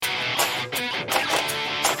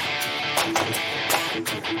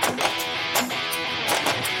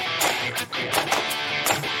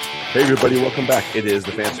Hey everybody, welcome back. It is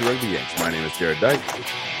the Fancy Rugby Yanks. My name is Jared Dyke.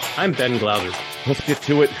 I'm Ben Glauser. Let's get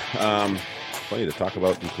to it. Plenty to talk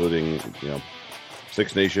about, including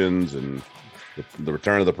Six Nations and the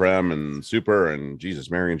return of the Prem and Super and Jesus,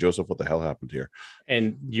 Mary and Joseph. What the hell happened here?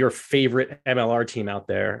 And your favorite MLR team out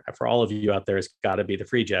there, for all of you out there, has got to be the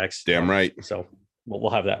Free Jacks. Damn right. So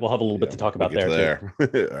we'll have that. We'll have a little bit to talk about there.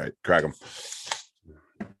 Too. All right, crack them.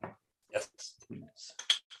 Yes, please.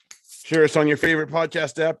 Share us on your favorite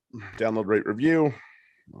podcast app. Download, rate, review.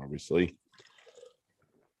 Obviously.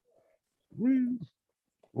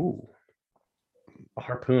 Ooh, a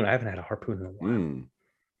harpoon. I haven't had a harpoon in a while.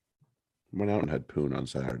 Went out and had poon on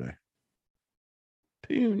Saturday.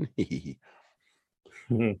 Poon.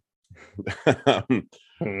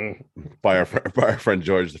 By our friend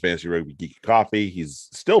George, the Fancy Rugby Geek Coffee. He's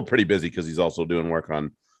still pretty busy because he's also doing work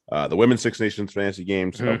on the Women's Six Nations fantasy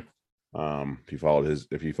game. So if you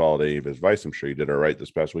followed any of his advice, I'm sure you did all right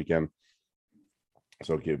this past weekend.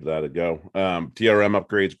 So give that a go. TRM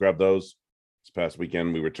upgrades, grab those. This past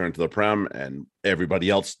weekend we returned to the Prem, and everybody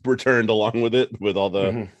else returned along with it, with all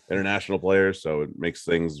the international players. So it makes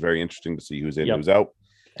things very interesting to see who's in, who's out.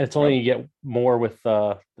 And it's only you get more with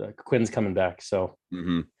the Quinn's coming back. So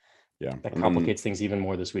yeah, that complicates things even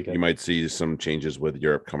more this weekend. You might see some changes with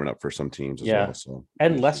Europe coming up for some teams as well. So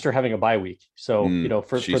and Leicester having a bye week. So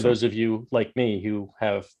for those of you like me who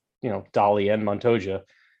have Dolly and Montoya.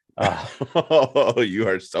 You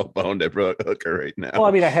are so boned at Hooker right now. Well,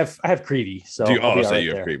 I mean, I have Creevy. So you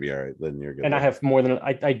have Creevy. All right, then you're good. And I have more than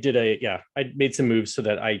I did I made some moves so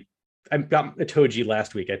that I got Itoji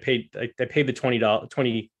last week. I paid the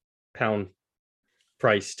 £20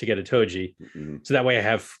 price to get Itoji, so that way I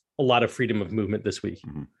have a lot of freedom of movement this week.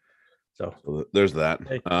 So there's that.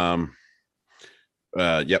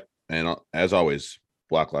 Yep. And as always,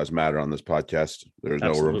 Black Lives Matter on this podcast. There's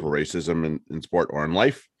no room for racism in sport or in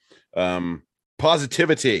life.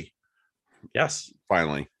 Positivity. Yes.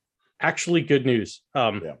 Finally. Actually, good news.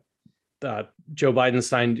 Joe Biden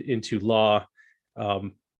signed into law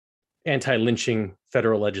anti-lynching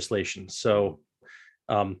federal legislation. So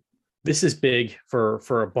this is big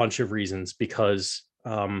for a bunch of reasons because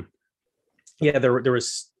there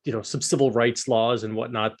was some civil rights laws and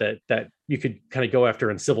whatnot that you could kind of go after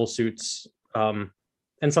in civil suits, and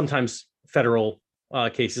sometimes federal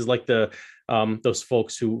cases like those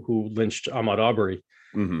folks who lynched Ahmaud Arbery.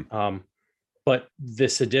 But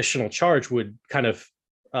this additional charge would kind of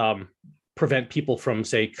prevent people from,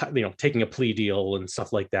 say, taking a plea deal and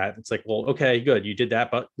stuff like that. It's like, well, okay, good, you did that,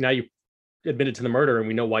 but now you admitted to the murder and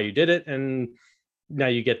we know why you did it, and now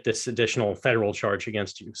you get this additional federal charge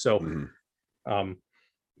against you. So kind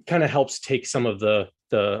of helps take some of the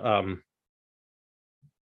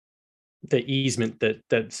easement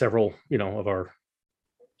that several of our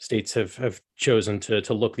states have chosen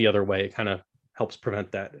to look the other way. It kind of helps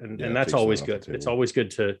prevent that, and that's always good. It's always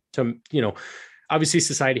good to obviously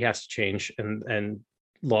society has to change, and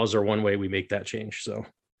laws are one way we make that change. So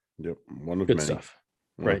one of good many stuff.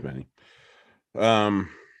 Right. Many.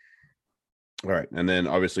 All right, and then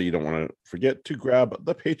obviously you don't want to forget to grab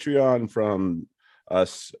the Patreon from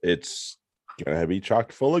us. It's gonna be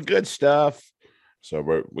chock full of good stuff.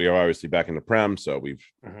 So we are obviously back in the Prem. So we've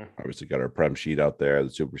obviously got our Prem sheet out there.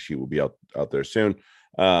 The Super sheet will be out there soon.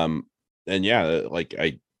 And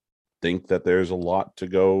I think that there's a lot to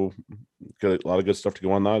go. A lot of good stuff to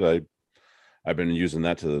go on that. I've been using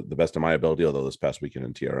that to the best of my ability. Although this past weekend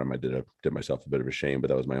in TRM, I did myself a bit of a shame, but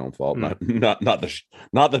that was my own fault. Not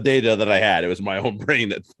the data that I had. It was my own brain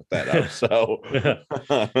that put that up. So the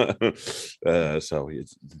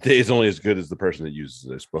day is only as good as the person that uses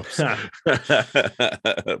it, I suppose.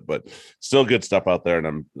 But still good stuff out there,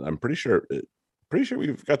 and I'm pretty sure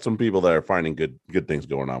we've got some people that are finding good things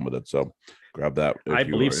going on with it. So grab that. I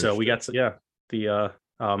believe so. We got the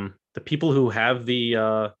people who have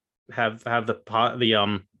the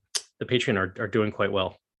Patreon are doing quite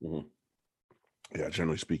well. Yeah,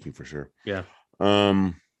 generally speaking, for sure. Yeah.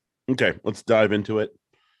 Okay, let's dive into it.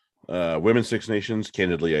 Women's Six Nations.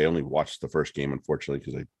 Candidly, I only watched the first game, unfortunately,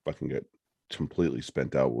 because I fucking got completely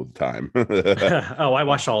spent out with time. Oh, I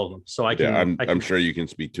watched all of them, so I can. I'm sure you can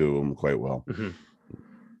speak to them quite well.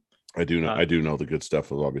 I do know the good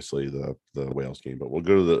stuff of obviously the Wales game, but we'll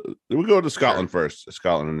go to Scotland first.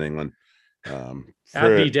 Scotland and England.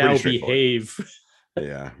 Abby Dow behave.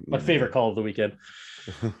 Yeah, my favorite call of the weekend.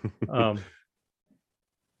 But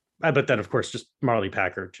then of course just Marley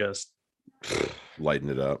Packer just lighting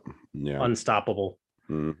it up. Yeah, unstoppable.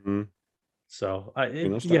 So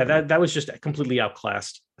that was just completely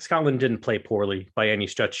outclassed. Scotland didn't play poorly by any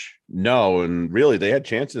stretch. No, and really they had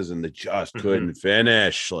chances and they just couldn't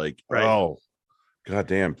finish. God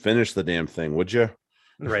damn, finish the damn thing, would you?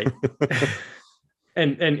 Right.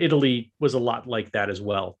 And Italy was a lot like that as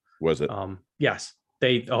well. Was it? Yes.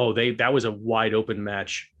 That was a wide open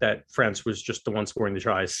match that France was just the one scoring the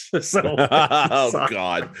tries. So Oh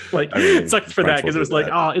God. like I mean, it sucked for France that will because it do was like,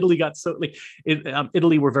 that. oh, Italy got so like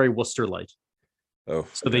Italy were very Worcester like. Oh,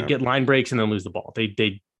 So they get line breaks and then lose the ball.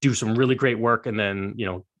 They do some really great work and then,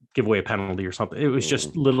 give away a penalty or something. It was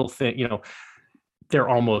just little thing, they're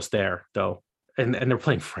almost there though. And they're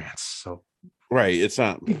playing France. So right. It's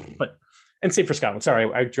not. And same for Scotland.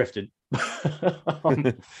 Sorry, I drifted.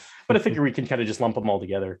 But I figure we can kind of just lump them all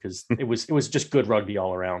together because it was just good rugby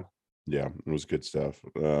all around. Yeah, it was good stuff.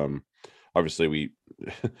 Obviously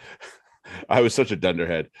I was such a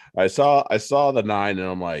dunderhead. I saw the 9 and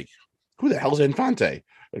I'm like, who the hell's Infante?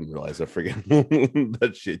 I didn't realize I freaking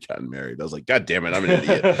that she had gotten married. I was like, God damn it, I'm an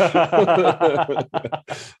idiot. I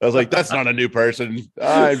was like, that's not a new person.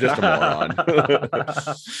 I'm just a moron.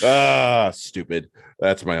 Stupid.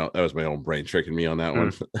 That was my own brain tricking me on that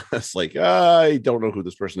one. It's like, I don't know who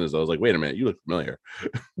this person is. I was like, wait a minute, you look familiar.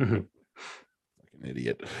 An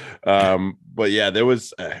idiot. But yeah, there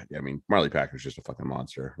was Marley Packer's just a fucking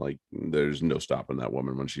monster. Like, there's no stopping that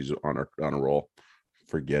woman when she's on a roll.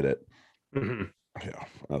 Forget it. Yeah,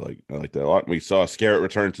 I like that a lot. We saw Scarrett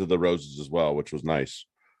return to the Roses as well, which was nice.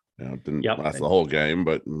 Didn't last the whole game,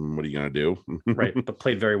 but what are you gonna do? Right, but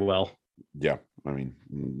played very well. Yeah, I mean,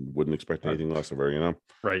 wouldn't expect anything less of her,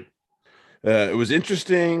 Right. It was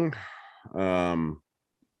interesting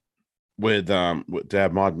with to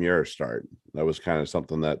have Maud Muir start. That was kind of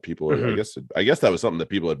something that people I guess that was something that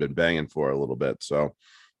people had been banging for a little bit. So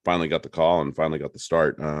finally got the call and finally got the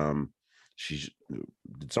start.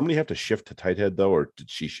 Did somebody have to shift to tight head though, or did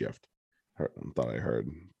she shift? I thought I heard.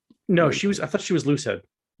 No, I thought she was loose head.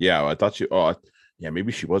 Yeah, I thought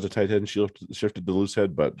maybe she was a tight head and she shifted to loose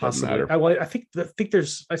head, but doesn't matter. I think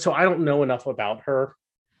there's, so I don't know enough about her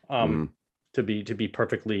to be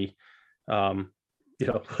perfectly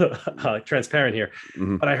transparent here.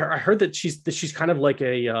 But I heard that she's kind of like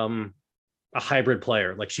a hybrid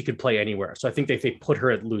player. Like she could play anywhere. So I think they put her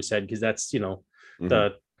at loose head because that's the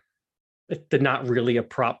not really a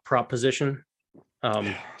prop position.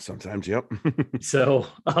 Sometimes, yep. So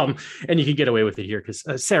and you could get away with it here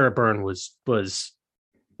because Sarah Byrne was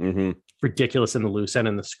ridiculous in the loose and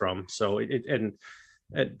in the scrum. So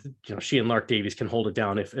she and Lark Davies can hold it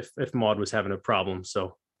down if Maud was having a problem.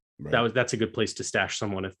 So right. That's a good place to stash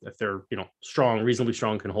someone if they're strong, reasonably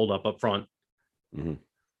strong, can hold up front.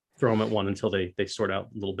 Throw them at one until they sort out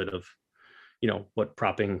a little bit of what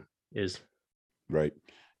propping is. Right.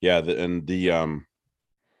 Yeah,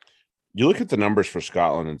 you look at the numbers for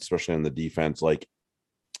Scotland, and especially in the defense, like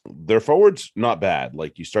their forwards not bad.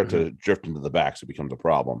 Like you start to drift into the backs, it becomes a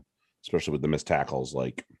problem, especially with the missed tackles.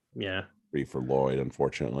 Like 3 for Lloyd,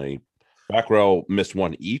 unfortunately. Back row missed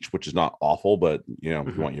 1 each, which is not awful, but you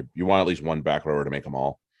want at least 1 back rower to make them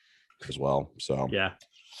all as well. So yeah.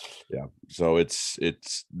 So it's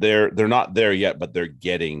they're not there yet, but they're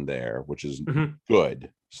getting there, which is good.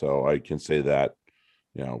 So I can say that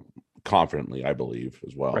confidently, I believe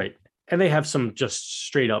as well. Right. And they have some just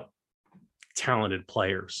straight up talented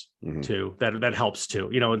players too. That helps too.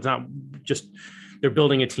 It's not just they're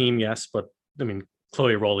building a team, yes, but I mean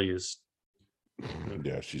Chloe Rowley is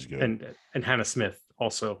she's good. And Hannah Smith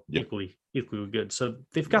also equally good. So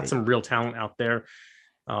they've got some real talent out there.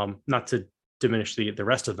 Not to diminish the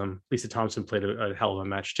rest of them. Lisa Thompson played a hell of a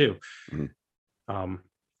match too.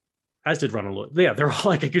 As did Ronald Lloyd. Yeah, they're all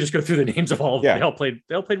like I could just go through the names of all of them.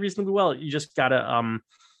 They all played reasonably well. You just gotta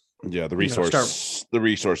the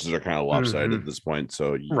resources are kind of lopsided at this point.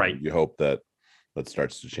 So you hope that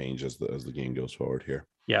starts to change as the game goes forward here.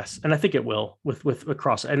 Yes, and I think it will with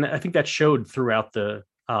across, and I think that showed throughout the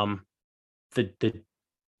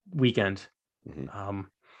weekend,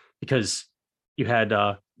 because you had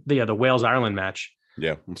the Wales Ireland match.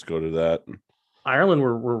 Yeah, let's go to that. Ireland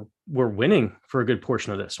were winning for a good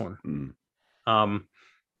portion of this one.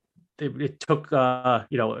 It took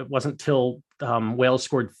it wasn't till Wales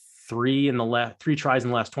scored 3 tries in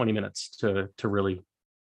the last 20 minutes to really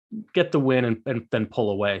get the win and then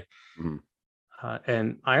pull away.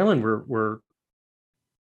 And Ireland were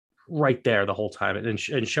right there the whole time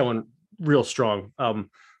and showing real strong.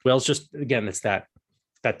 Wales just, again, it's that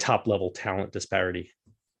top level talent disparity.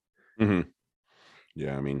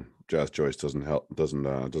 Yeah, I mean, Jazz Joyce doesn't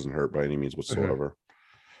hurt by any means whatsoever.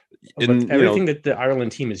 Everything that the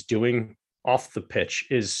Ireland team is doing off the pitch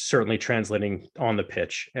is certainly translating on the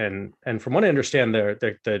pitch. And from what I understand,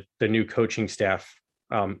 the new coaching staff,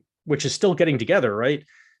 which is still getting together, right?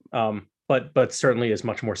 But certainly is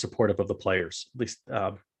much more supportive of the players. At least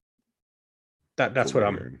that's what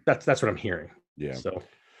I'm that's what I'm hearing. Yeah. So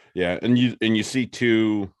yeah, and you see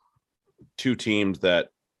two teams that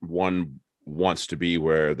one wants to be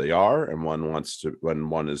where they are and one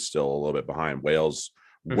is still a little bit behind. Wales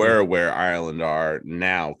where Ireland are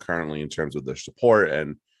now currently in terms of their support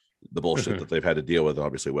and the bullshit that they've had to deal with.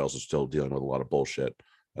 Obviously, Wales is still dealing with a lot of bullshit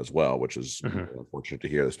as well, which is unfortunate to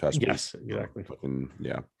hear this past week. Yes, exactly.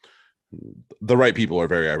 Yeah. The right people are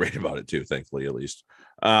very irate about it too, thankfully, at least.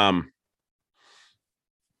 But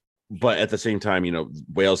at the same time,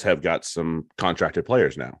 Wales have got some contracted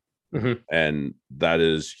players now. And that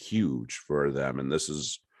is huge for them. And this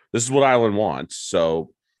is what Ireland wants.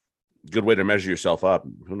 So good way to measure yourself up.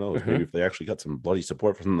 Who knows? Maybe if they actually got some bloody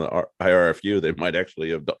support from the IRFU, they might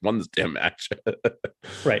actually have won this damn match.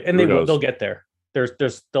 Right. And they'll get there. I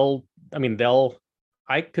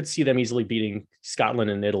could see them easily beating Scotland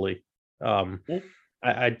and Italy.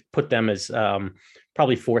 I'd put them as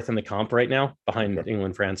probably fourth in the comp right now behind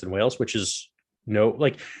England, France, and Wales, which is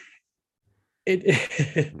England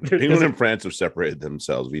and France have separated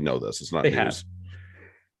themselves. We know this. It's not news. Have.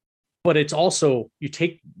 But it's also, you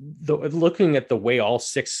take looking at the way all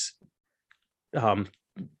six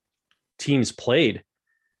teams played,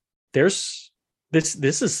 this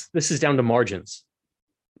is down to margins.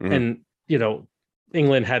 And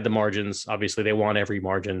England had the margins. Obviously, they won every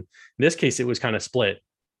margin. In this case, it was kind of split.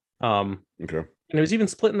 And it was even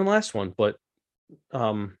split in the last one. But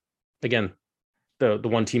again, the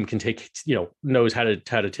one team can take, knows how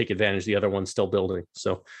to take advantage. The other one's still building.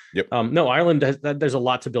 So, no, Ireland there's a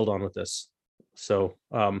lot to build on with this. So,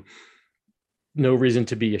 no reason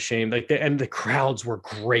to be ashamed. And the crowds were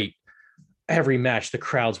great. Every match, the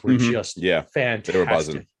crowds were just fantastic. They were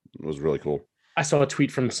buzzing. It was really cool. I saw a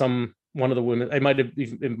tweet from one of the women. It might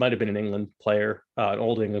have been an England player, an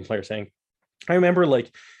old England player, saying, "I remember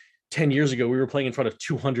 10 years ago, we were playing in front of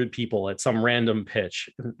 200 people at some random pitch.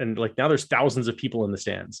 And now there's thousands of people in the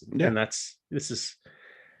stands." Yeah. And this is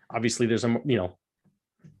obviously there's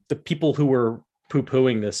the people who were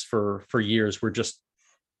poo-pooing this for years were just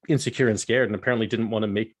insecure and scared and apparently didn't want to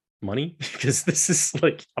make money because this is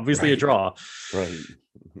obviously a draw. Right.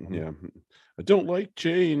 Yeah. I don't like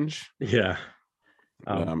change. Yeah.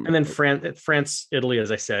 And then France, Italy,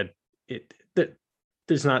 as I said,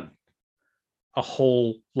 there's not a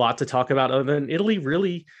whole lot to talk about other than Italy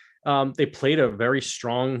really they played a very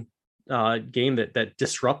strong game that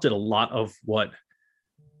disrupted a lot of what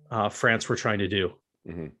France were trying to do.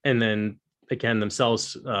 And then again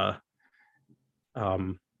themselves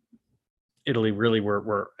Italy really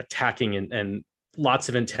were attacking and lots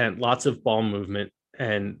of intent, lots of ball movement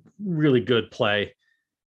and really good play.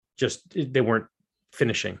 Just they weren't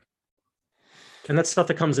finishing, and that's stuff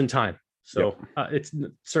that comes in time. So it's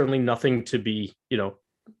certainly nothing to be, no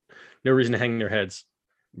reason to hang their heads.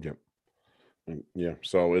 Yep. Yeah.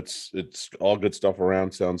 So it's all good stuff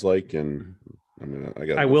around. Sounds like, and I mean, I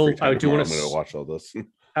do want to watch all this.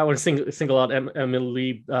 I want to single out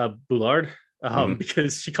Emily Boulard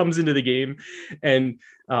because she comes into the game, and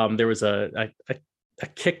there was a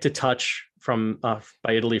kick to touch from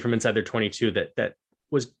by Italy from inside their 22 that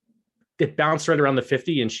it bounced right around the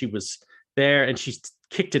 50, and she was there, and she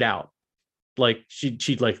kicked it out. She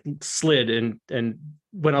slid and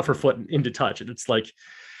went off her foot into touch. And it's all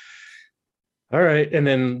right. And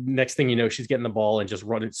then next thing you know, she's getting the ball and just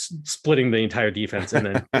splitting the entire defense and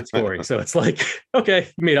then scoring. So it's okay,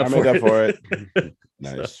 made up for it.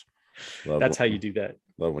 Nice. So that's how you do that.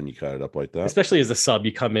 Love when you cut it up like that. Especially as a sub,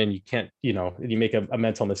 you come in, you can't, you make a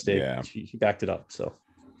mental mistake. Yeah. She backed it up. So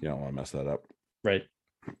you don't want to mess that up. Right.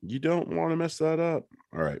 You don't want to mess that up.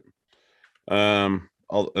 All right.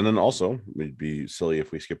 And then also, we'd be silly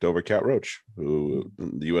if we skipped over Kat Roach, who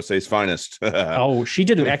the USA's finest. Oh, she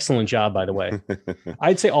did an excellent job, by the way.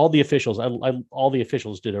 I'd say all the officials, all the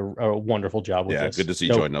officials did a wonderful job with this. Good to see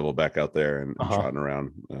Joy Neville back out there and trotting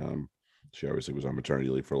around. She obviously was on maternity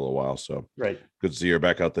leave for a little while, so right. Good to see her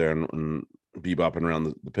back out there and bebopping around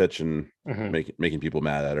the pitch and making people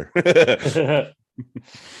mad at her.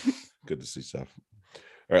 Good to see stuff.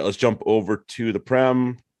 All right, let's jump over to the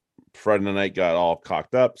Prem. Friday night got all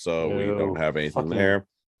cocked up, so we don't have anything there.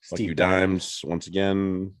 Fuck you, Dimes, once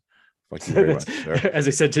again. Fuck you very much, sir. As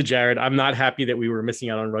I said to Jared, I'm not happy that we were missing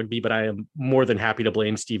out on rugby, but I am more than happy to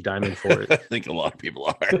blame Steve Diamond for it. I think a lot of people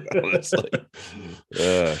are, honestly.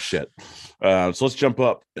 Shit. So let's jump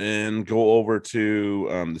up and go over to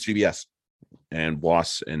the CBS and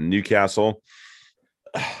Wasps and Newcastle.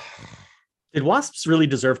 Did Wasps really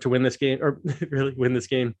deserve to win this game or really win this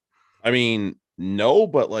game? I mean, no,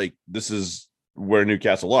 but this is where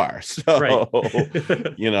Newcastle are. So, right.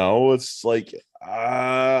 it's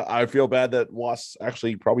I feel bad that Wasps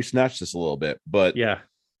actually probably snatched this a little bit, but Yeah,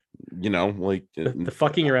 like the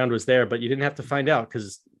fucking around was there, but you didn't have to find out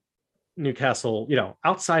because Newcastle,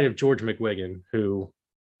 outside of George McGuigan, who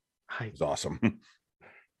it's awesome.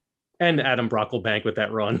 and Adam Brocklebank with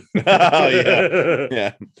that run. Oh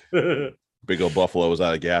yeah. Big old Buffalo was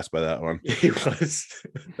out of gas by that one. He was,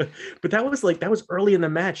 but that was early in the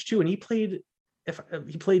match too, and he played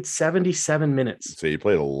 77 minutes. So he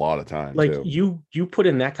played a lot of time. Like too. you put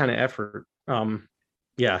in that kind of effort.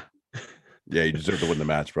 Yeah, you deserve to win the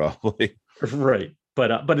match, probably. Right. But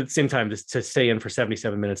at the same time, to stay in for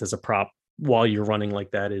 77 minutes as a prop while you're running like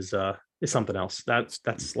that is something else.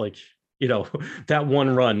 That's like, that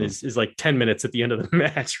one run is like 10 minutes at the end of the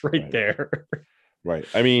match right there. Right.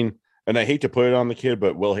 I mean, and I hate to put it on the kid,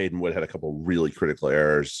 but Will Haydenwood had a couple really critical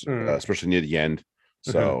errors, especially near the end.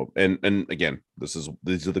 So, and again,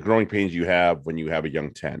 these are the growing pains you have when you have a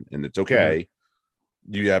young 10, and it's okay.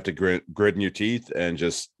 You have to grit in your teeth and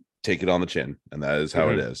just take it on the chin. And that is how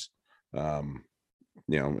it is. And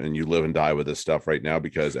you live and die with this stuff right now,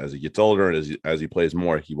 because as he gets older and as he plays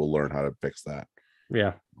more, he will learn how to fix that.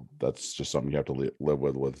 Yeah. That's just something you have to live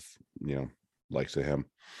with, likes of him.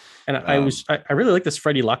 And I really like this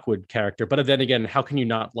Freddie Lockwood character, but then again, how can you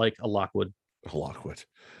not like a Lockwood?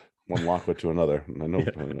 One Lockwood to another. I know.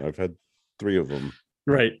 Yeah. I've had 3 of them.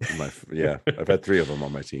 Right. I've had 3 of them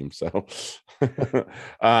on my team. So,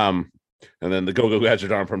 and then the go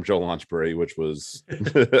gadget arm from Joe Launchbury, which was,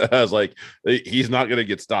 I was like, he's not going to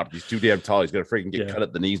get stopped. He's too damn tall. He's going to freaking get cut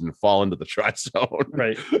at the knees and fall into the try zone.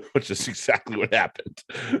 Right. Which is exactly what happened.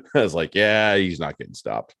 I was like, yeah, he's not getting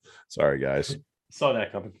stopped. Sorry, guys. Saw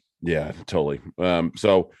that coming. Yeah, totally.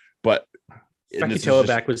 But Fakitoa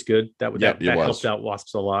back was good. That helped out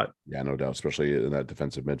Wasps a lot. Yeah, no doubt, especially in that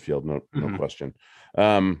defensive midfield. No question.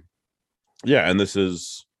 And this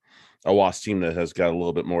is a Wasps team that has got a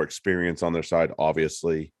little bit more experience on their side,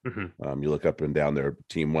 obviously. You look up and down their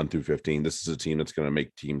team 1 through 15. This is a team that's going to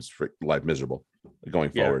make teams life miserable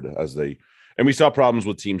going forward, and we saw problems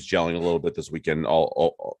with teams gelling a little bit this weekend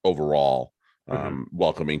all overall,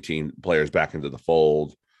 welcoming team players back into the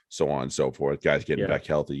fold, so on and so forth, guys getting back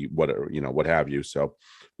healthy, what have you. So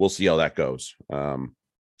we'll see how that goes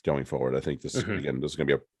going forward. I think this is going to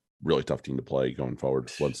be a really tough team to play going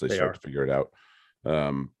forward once they start to figure it out.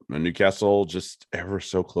 Newcastle just ever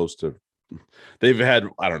so close to, they've had,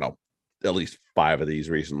 I don't know, at least 5 of these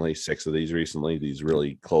recently, 6 of these recently, these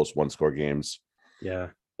really close 1-score games. Yeah,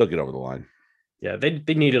 they'll get over the line. Yeah, they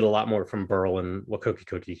needed a lot more from Burl and Wakoki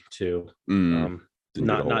Cookie too.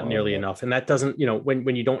 Not nearly enough. And that doesn't,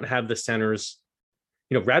 when you don't have the centers,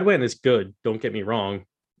 Radwan is good, don't get me wrong.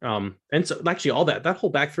 And so actually all that whole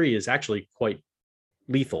back 3 is actually quite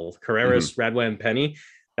lethal. Carreras, Radwan, Penny,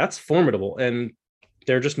 that's formidable. And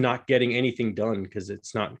they're just not getting anything done because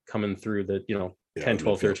it's not coming through the 10,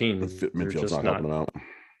 12, 13. Midfield's not helping them out.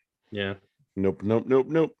 Yeah. Nope.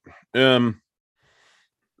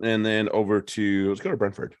 And then let's go to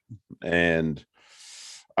Brentford and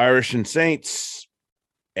Irish and Saints.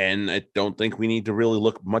 And I don't think we need to really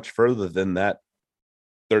look much further than that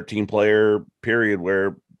 13-player period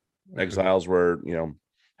where Exiles were,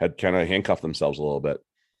 had kind of handcuffed themselves a little bit.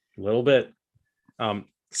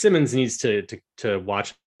 Simmons needs to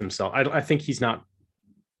watch himself. I think he's not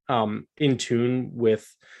in tune with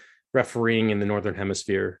refereeing in the Northern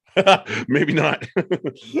Hemisphere. Maybe not,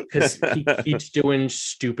 because he keeps doing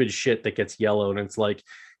stupid shit that gets yellow, and it's like,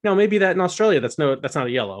 maybe that in Australia that's not a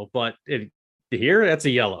yellow, but here that's a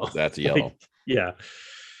yellow. That's a yellow.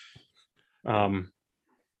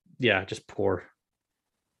 Just poor.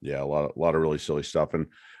 Yeah, a lot of really silly stuff, and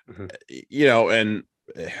and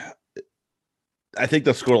I think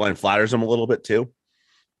the scoreline flatters them a little bit too,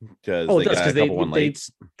 because they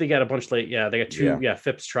got a bunch late. Yeah, they got 2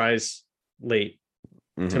 Phipps tries late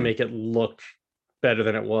to make it look better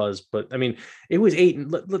than it was. But I mean, it was 8.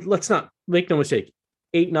 Let's not make no mistake,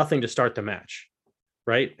 8-0 to start the match,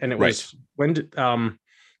 right? And it was when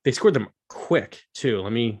they scored them quick too.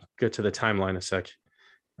 Let me get to the timeline a sec.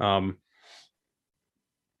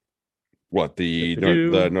 What the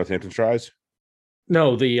Northampton tries?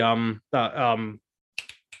 No, the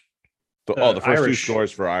first Irish 2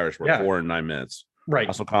 scores for Irish were 4 and 9 minutes. Right.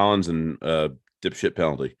 Russell Collins and dipshit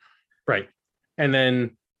penalty. Right. And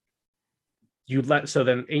then you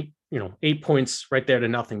then 8 points right there to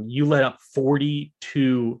nothing. You let up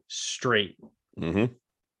 42 straight. And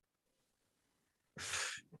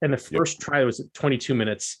the first try was at 22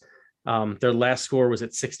 minutes. Their last score was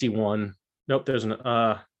at 61. Nope, there's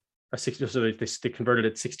a 60. So they converted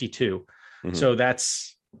at 62. So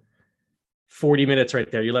that's 40 minutes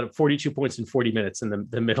right there. You let up 42 points in 40 minutes in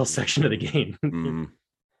the middle section of the game.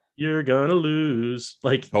 You're gonna lose.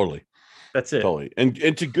 Like, totally. That's it. Totally.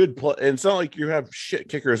 And to good play. And it's not like you have shit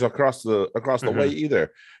kickers across the way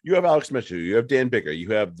either. You have Alex Mitchell, you have Dan Bigger,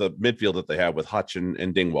 you have the midfield that they have with Hutch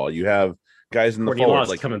and Dingwall. You have guys in the Courtney forwards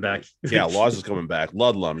Laws coming back. Yeah, Laws is coming back.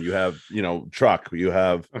 Ludlam, you have, Truck, you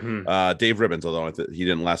have Dave Ribbons, although he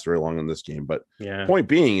didn't last very long in this game. But point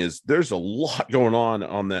being is there's a lot going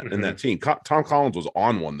on that in that team. Tom Collins was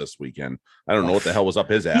on one this weekend. I don't know what the hell was up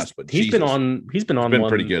his ass, but he's been on one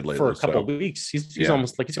pretty good lately, for a couple of weeks. He's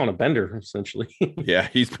almost like he's on a bender essentially. Yeah,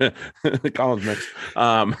 he's been Collins mix.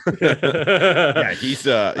 Yeah, he's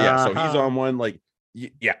so he's on one. Like,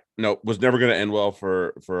 was never going to end well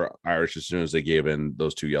for Irish as soon as they gave in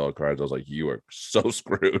those 2 yellow cards. I was like, you are so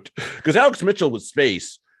screwed, because Alex Mitchell with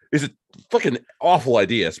space is a fucking awful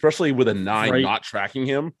idea, especially with a 9 not tracking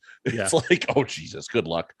him. It's like, oh Jesus, good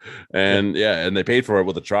luck. And and they paid for it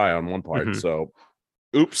with a try on one part. So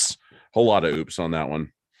oops, whole lot of oops on that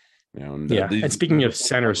one. And speaking of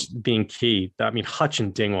centers being key, I mean, Hutch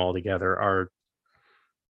and Dingwall together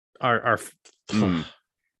are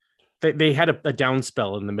they had a down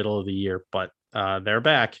spell in the middle of the year, but they're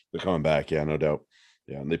back. They're coming back, no doubt.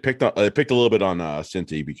 Yeah, and they picked a little bit on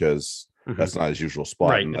Cinti because that's not his usual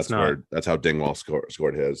spot, and that's how Dingwall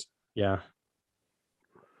scored his. Yeah,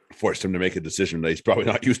 forced him to make a decision that he's probably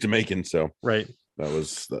not used to making. So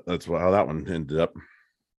that's how that one ended up.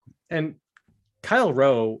 And Kyle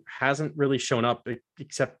Rowe hasn't really shown up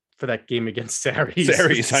except for that game against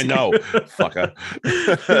Saris. I know. Fucker.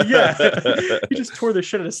 He just tore the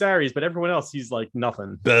shit out of Saris, but everyone else, he's like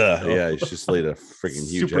nothing. Yeah, he's just laid a freaking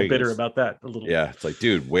huge super bitter about that a little. Yeah, it's like,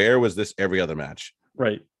 dude, where was this every other match?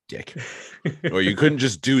 Right. Dick. Or you couldn't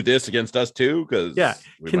just do this against us too? Because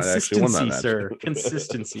consistency, sir.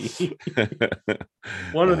 Consistency.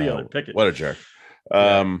 One or the other. Pick it. What a jerk.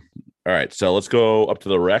 All right, so let's go up to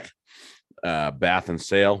the rec. Bath and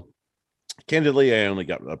Sale. Candidly, I only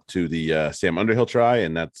got up to the Sam Underhill try,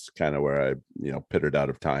 and that's kind of where I, pittered out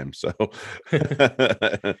of time. So,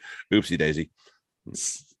 oopsie daisy.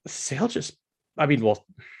 Sale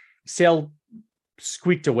Sale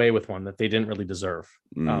squeaked away with one that they didn't really deserve.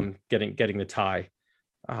 Getting the tie.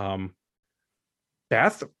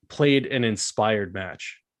 Bath played an inspired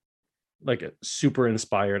match, like super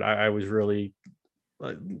inspired. I was really.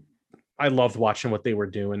 I loved watching what they were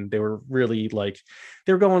doing. They were really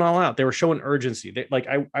they were going all out. They were showing urgency.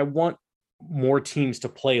 I want more teams to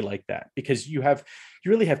play like that, because you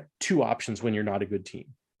really have 2 options when you're not a good team.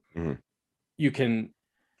 You can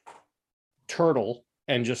turtle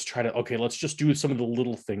and just try to, let's just do some of the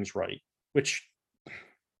little things right, which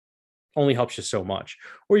only helps you so much.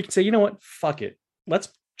 Or you can say, you know what, fuck it. Let's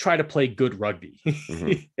try to play good rugby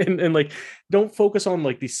and don't focus on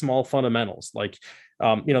these small fundamentals.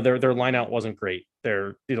 Their line out wasn't great.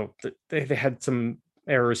 They had some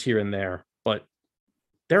errors here and there, but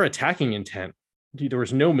their attacking intent, there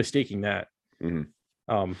was no mistaking that.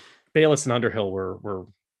 Bayless and Underhill were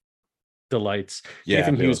delights.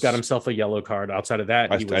 Nathan Hughes got himself a yellow card. Outside of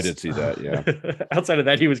that, I did see that. Yeah. Outside of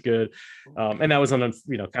that, he was good. And that was kind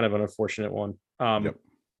of an unfortunate one.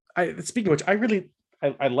 Speaking of which,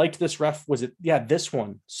 I liked this ref. Was it? Yeah, this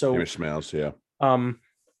one. So smells. Yeah.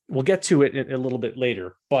 We'll get to it a little bit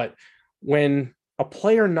later. But when a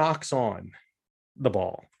player knocks on the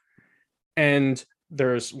ball and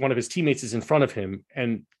there's one of his teammates is in front of him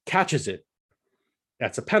and catches it,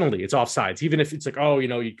 that's a penalty. It's offsides. Even if it's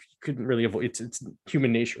you couldn't really avoid. It's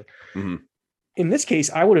human nature. In this case,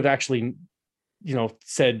 I would have actually,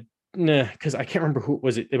 said nah, because I can't remember who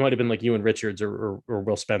was it. It might have been Ewan Richards or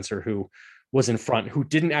Will Spencer who was in front, who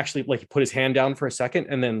didn't actually put his hand down for a second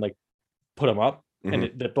and then put him up,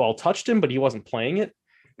 and the ball touched him, but he wasn't playing it.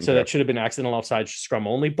 So that should have been accidental offside, scrum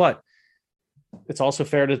only. But it's also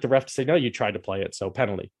fair to the ref to say, no, you tried to play it, so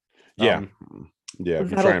penalty.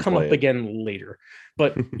 That'll come up again later.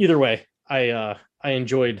 But either way, I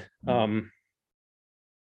enjoyed the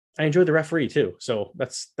referee too. So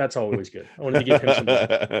that's always good. I wanted to give him some.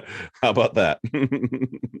 How about that? We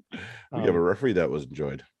have a referee that was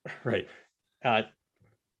enjoyed. Right.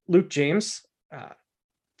 Luke James.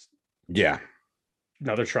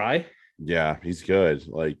 Another try. Yeah, he's good.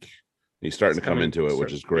 He's starting to come into it,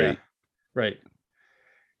 which is great. Yeah. Right.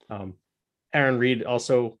 Aaron Reed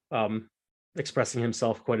also expressing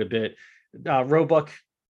himself quite a bit. Roebuck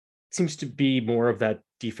seems to be more of that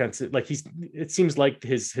defensive. It seems like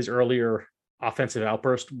his earlier offensive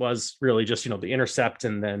outburst was really just the intercept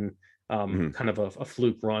and then kind of a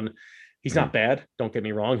fluke run. He's not bad. Don't get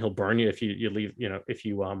me wrong. He'll burn you if you leave. If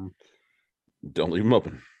you don't leave him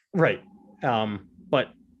open. Right. But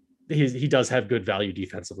he does have good value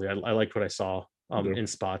defensively. I liked what I saw Yeah. in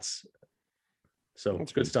spots. So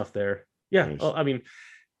That's good good. stuff there. Yeah. Nice. Well, I mean,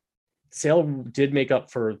 Sale did make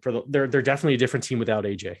up for they're definitely a different team without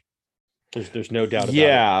AJ. There's no doubt about it.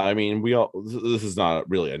 Yeah, I mean, this is not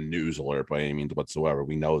really a news alert by any means whatsoever.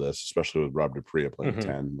 We know this, especially with Rob Dupree playing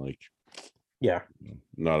 10. Like, yeah,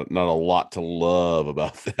 not a lot to love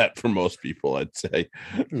about that for most people, I'd say.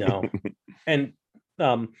 No. And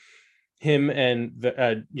him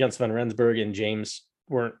and Jens van Rensburg and James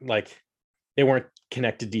they weren't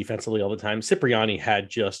connected defensively all the time. Cipriani had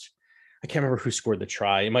I can't remember who scored the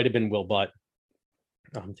try. It might have been Will Butt.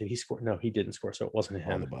 Did he score? No, he didn't score, so it wasn't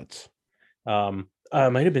him. On the butts.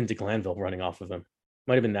 Might have been de Glanville running off of him.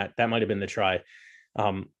 Might have been that might have been the try.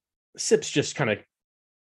 Sips just kind of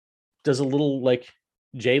does a little like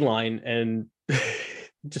J line and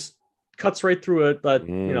just cuts right through it. But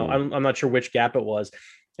I'm not sure which gap it was,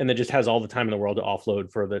 and then just has all the time in the world to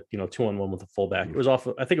offload for the 2-on-1 with the fullback. It was off.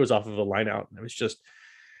 I think it was off of a line out. It was just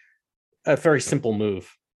a very simple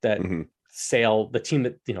move that Sale, the team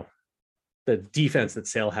that the defense that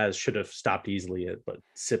Sale has, should have stopped easily, but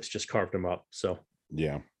Sips just carved him up. So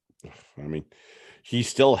yeah, I mean, he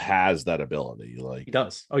still has that ability. Like, he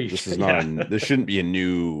does. This is not. This shouldn't be a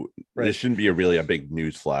new. Right. This shouldn't be a big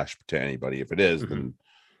news flash to anybody. If it is, then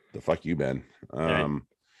the fuck you, Ben.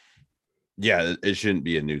 Yeah, it shouldn't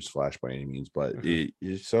be a news flash by any means. But he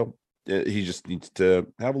just needs to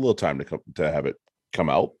have a little time to have it come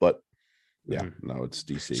out. But yeah, no, it's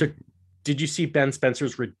DC. So, did you see Ben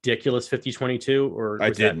Spencer's ridiculous 50-22? Or I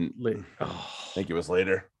didn't. I think it was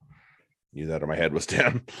later. Either that or my head was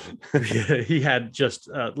down. He had just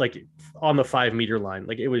like on the 5-meter line.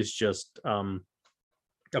 Like, it was just a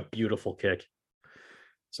beautiful kick.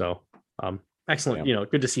 So excellent. Yeah.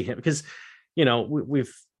 Good to see him, because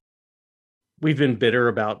we've been bitter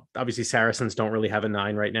about, obviously Saracens don't really have a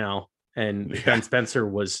 9 right now, and Ben Spencer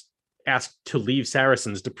was asked to leave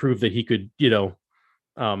Saracens to prove that he could lead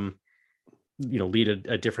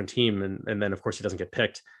a different team, and then of course he doesn't get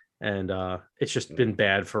picked, and it's just been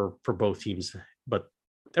bad for both teams. But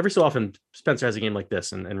every so often Spencer has a game like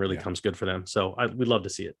this and really comes good for them. So we'd love to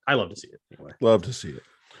see it. I love to see it anyway. Love to see it.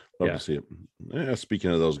 Love to see it. Yeah,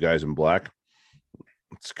 speaking of those guys in black,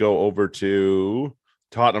 let's go over to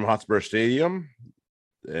Tottenham Hotspur Stadium,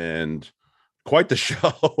 and quite the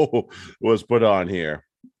show was put on here.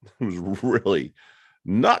 I was really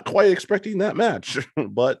not quite expecting that match,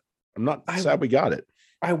 but I'm not sad we got it.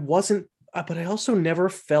 I wasn't, but I also never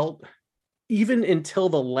felt, even until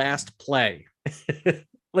the last play,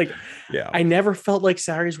 I never felt like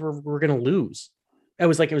Sarries were going to lose. It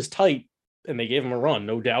was like, it was tight and they gave him a run,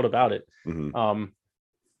 no doubt about it.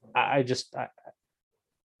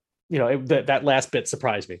 That last bit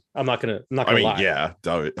surprised me. I'm not gonna lie. Yeah,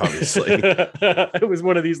 obviously. It was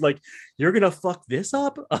one of these, like, you're gonna fuck this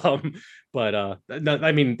up. But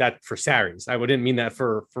I mean that for Sarries. I didn't mean that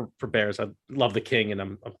for Bears. I love the King,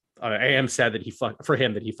 and I am sad that he fucked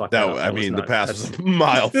that up. I mean, the pass was a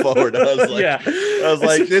mile forward. I was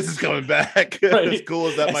like, this is coming back. Right. As cool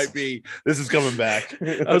as that might be, this is coming back.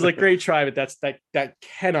 I was like, great try, but that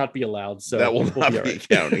cannot be allowed. So that will not be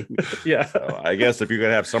counting. Yeah. So I guess if you're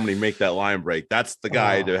gonna have somebody make that line break, that's the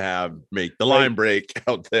guy to have make the line break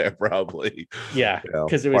out there, probably. Yeah,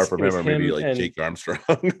 because it was apart from him, or maybe like Jake Armstrong.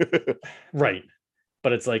 Right.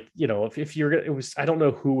 But it's like, if you're gonna, it was, I don't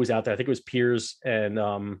know who was out there. I think it was Piers, and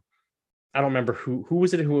I don't remember who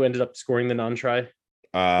was it who ended up scoring the non-try.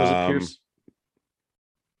 Was it Pierce?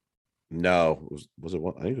 No, was it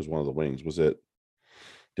one? I think it was one of the wings. Did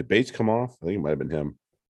Bates come off? I think it might have been him.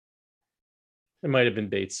 It might have been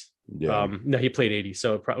Bates. Yeah. No, he played 80,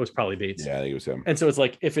 so it was probably Bates. Yeah, I think it was him. And so it's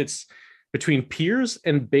like, if it's between Piers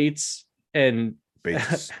and Bates and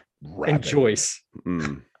Joyce,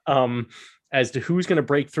 as to who's going to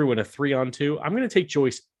break through in a 3-on-2, I'm going to take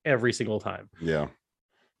Joyce every single time. Yeah.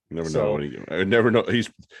 You never know. I never know. He's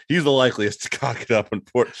the likeliest to cock it up,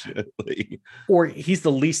 unfortunately. Or he's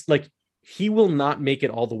the least, like, he will not make it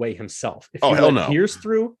all the way himself. If you let Piers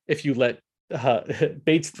through, if you let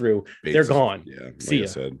Bates through, they're gone. Yeah. See ya.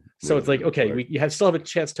 So it's like, okay, you still have a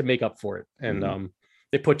chance to make up for it. And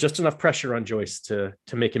they put just enough pressure on Joyce to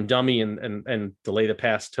make him dummy and delay the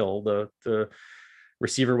pass till the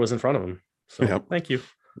receiver was in front of him. So thank you.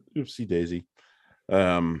 Oopsie daisy.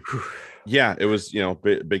 Yeah, it was,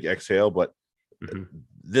 big exhale, but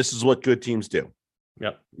this is what good teams do.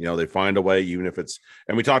 Yep. They find a way, even if it's,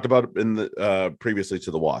 and we talked about it in the previously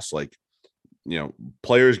to the Wasps, like,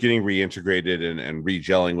 players getting reintegrated and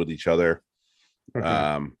re-gelling with each other.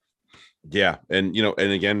 Yeah. And,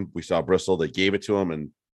 and again, we saw Bristol, they gave it to him, and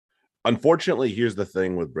unfortunately, here's the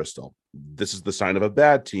thing with Bristol. This is the sign of a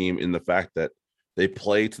bad team in the fact that they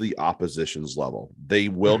play to the opposition's level. They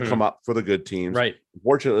will come up for the good teams. Right.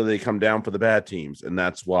 Unfortunately, they come down for the bad teams, and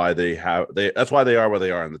that's why that's why they are where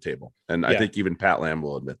they are on the table. And I think even Pat Lam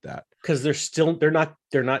will admit that. Because they're not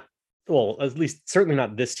well, at least certainly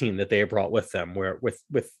not this team that they brought with them, where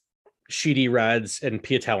with Sheedy, Rads, and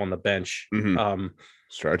Piatel on the bench.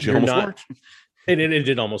 Strategy almost worked. It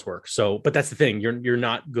did almost work. So, but that's the thing. You're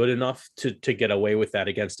not good enough to get away with that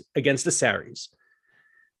against the Saris.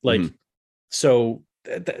 Like, so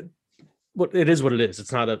what it is what it is.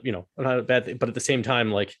 It's not not a bad thing. But at the same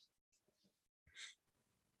time, like,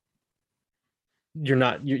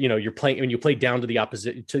 you're playing when you play down to the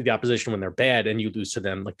opposition when they're bad and you lose to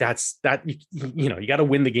them. Like you got to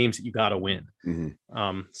win the games that you got to win.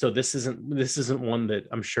 So this isn't one that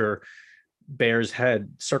I'm sure Bears had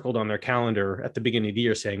circled on their calendar at the beginning of the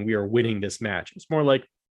year saying we are winning this match. It's more like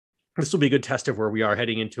this will be a good test of where we are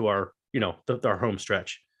heading into our our home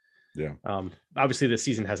stretch. Yeah. Obviously the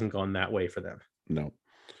season hasn't gone that way for them. No.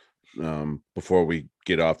 Before we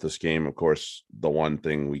get off this game, of course, the one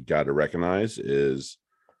thing we got to recognize is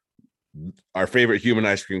our favorite human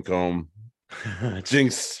ice cream cone,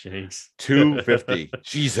 Jinx 250.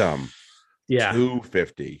 Jeez, yeah,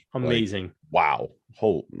 250. Amazing. Like, wow.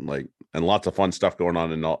 And lots of fun stuff going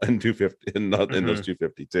on in 250 in those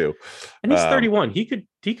 250 too. And he's 31. He'll get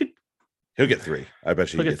 3. I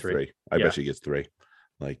bet you he gets 3. I bet you he gets 3.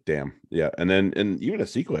 Like, damn. Yeah. And even a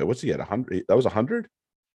sequel, what's he at? 100? That was 100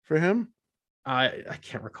 for him. I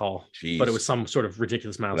can't recall. Jeez. But it was some sort of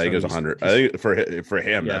ridiculous milestone. I think it was 100. I think for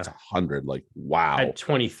him, that's 100. Like, wow. At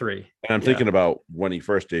 23. And I'm thinking about when he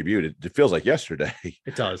first debuted. It feels like yesterday.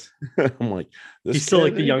 It does. I'm like, he's still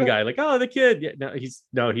like the young guy. Like, oh, the kid. Yeah, he's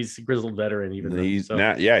a grizzled veteran. Even he's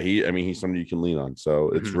not. Yeah, he's somebody you can lean on. So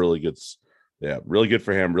it's really good. Yeah, really good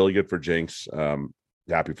for him. Really good for Jinx.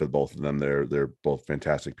 Happy for both of them. They're both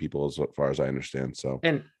fantastic people as far as I understand. So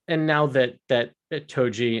and now that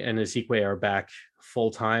Toji and Ezekwe are back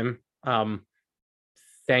full time,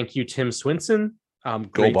 thank you, Tim Swinson.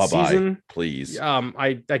 Great season, please.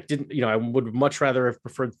 I didn't, I would much rather have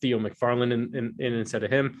preferred Theo McFarlane in instead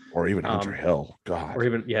of him, or even Hunter Hill. God, or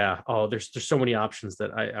even Oh, there's so many options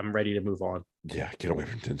that I'm ready to move on. Yeah, get away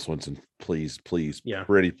from Tim Swinson, please. Yeah,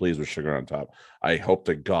 pretty please with sugar on top. I hope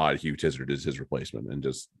to God Hugh Tizard is his replacement and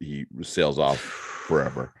just he sails off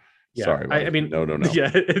forever. Yeah, sorry. I mean, no.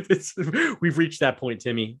 Yeah, we've reached that point,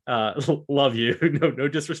 Timmy. Love you. No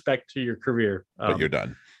disrespect to your career, but you're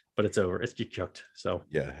done. But it's over. It's cooked. So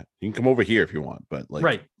yeah, you can come over here if you want, but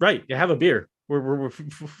like right. You have a beer. We're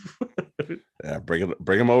yeah, bring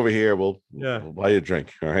them over here. We'll buy you a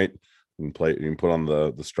drink. All right, you can put on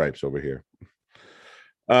the stripes over here.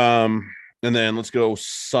 And then let's go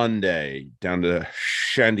Sunday down to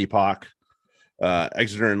Shandy Park,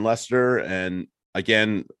 Exeter and Leicester, and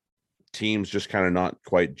again, teams just kind of not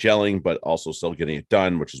quite gelling, but also still getting it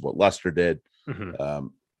done, which is what Leicester did.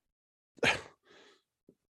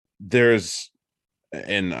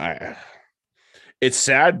 It's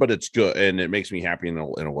sad, but it's good, and it makes me happy in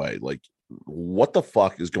a way. Like, what the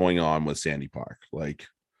fuck is going on with Sandy Park? Like,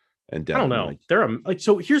 and Devin, I don't know.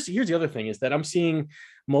 So here's the other thing is that I'm seeing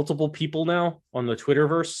multiple people now on the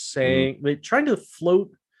Twitterverse saying they're trying to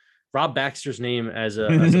float Rob Baxter's name as a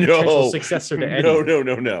potential successor to Eddie.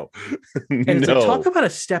 No. And to talk about a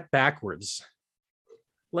step backwards,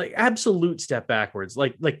 like absolute step backwards,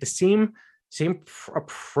 like the same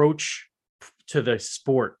approach to the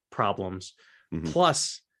sport problems,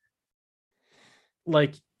 plus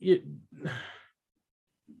like the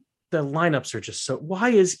lineups are just so.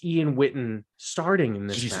 Why is Ian Witten starting in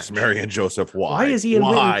this Jesus, match? Mary and Joseph, why is Ian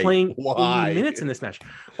Witten playing 80 minutes in this match?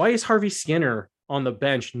 Why is Harvey Skinner on the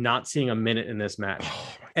bench not seeing a minute in this match?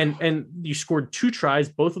 And you scored 2 tries,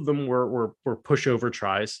 both of them were pushover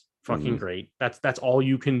tries. Fucking great. That's all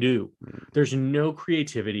you can do. There's no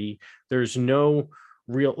creativity. There's no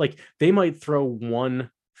real, like, they might throw one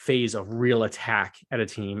phase of real attack at a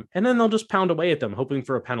team and then they'll just pound away at them hoping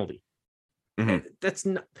for a penalty. That's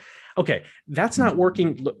not okay. That's not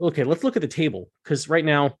working. Okay, let's look at the table, because right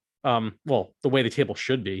now, the way the table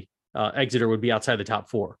should be, Exeter would be outside the top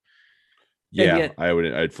 4. Yeah,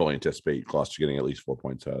 I'd fully anticipate Gloucester getting at least 4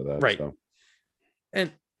 points out of that. Right. So.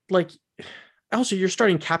 And like, also you're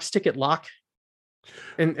starting Capstick at lock.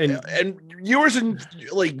 And yours and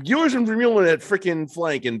Vermeulen at freaking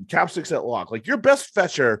flank and Capstick's at lock. Like, your best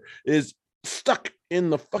fetcher is stuck in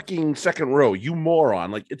the fucking second row, you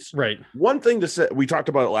moron. Like, it's right. One thing to say, we talked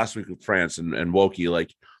about it last week with France and Wokey.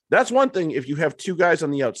 Like, that's one thing if you have 2 guys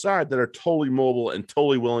on the outside that are totally mobile and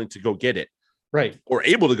totally willing to go get it. Right. Or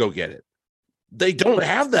able to go get it. They don't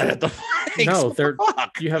have that at the flanks. No,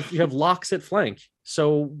 you have locks at flank.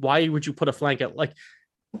 So why would you put a flank at like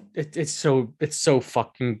it's so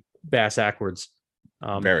fucking bass backwards.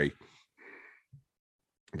 Very,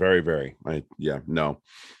 very, very. I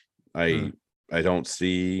don't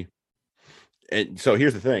see. And so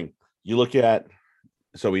here's the thing: you look at.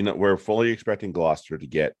 So we know we're fully expecting Gloucester to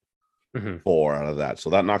get 4 out of that. So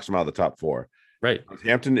that knocks them out of the top 4. Right.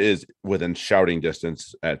 Hampton is within shouting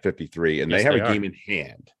distance at 53, and they have a game in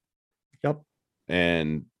hand. Yep.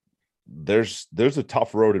 And there's a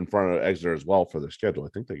tough road in front of Exeter as well for their schedule. I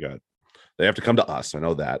think they have to come to us. I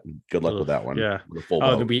know that. Good luck with that one. Yeah.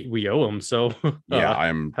 We owe them. So yeah,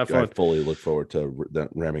 I fully look forward to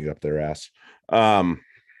ramming up their ass.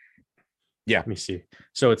 Yeah. Let me see.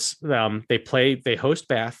 So it's they host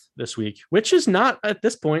Bath this week, which is not at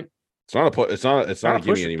this point. It's not a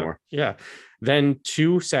gimme anymore. Yeah. Then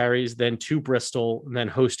 2 Saris, then 2 Bristol, and then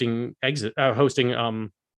hosting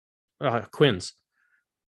Quins.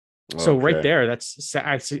 So right there, that's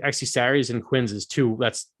I see Saris and Quins is 2.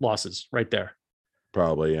 That's losses right there.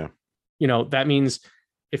 Probably, yeah. That means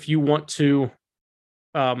if you want to,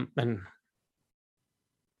 and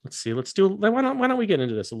let's see, why don't we get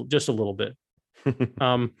into this just a little bit?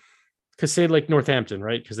 Because say like Northampton,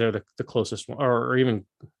 right? Because they're the closest one, or even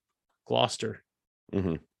Gloucester.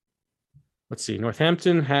 Mm-hmm. Let's see.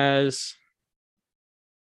 Northampton has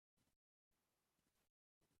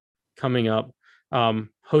coming up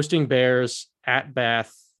hosting Bears, at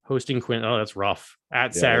Bath, hosting Quinn. Oh, that's rough.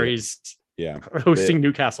 At Saris, hosting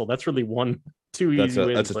Newcastle. That's really 2 easy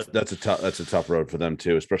wins. That's a tough road for them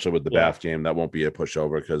too, especially with the Bath game. That won't be a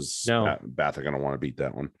pushover because Bath are going to want to beat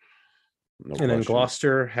that one. Then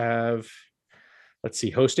Gloucester have, let's see,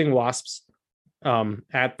 hosting Wasps,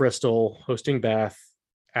 at Bristol, hosting Bath,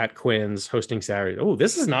 at Quins, hosting Saturday. Oh,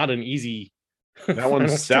 this is not an easy. That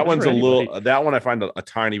one's a little. That one I find a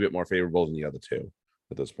tiny bit more favorable than the other 2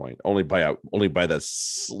 at this point. Only by the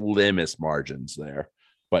slimmest margins there,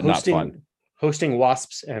 but not fun. Hosting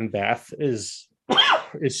Wasps and Bath is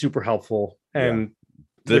super helpful, and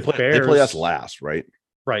they play us last, right?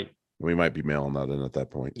 Right. We might be mailing that in at that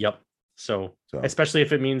point. Yep. So especially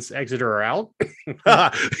if it means Exeter are out.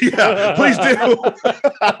 Yeah, please do.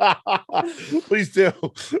 Please do.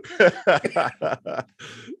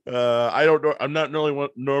 I don't know. I'm not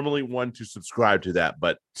normally one to subscribe to that,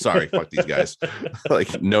 but sorry, fuck these guys.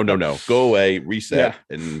 Like, no. Go away, reset,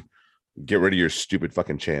 and get rid of your stupid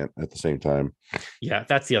fucking chant at the same time. Yeah,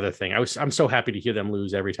 that's the other thing. I'm so happy to hear them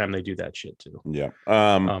lose every time they do that shit too. Yeah.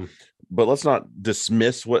 But let's not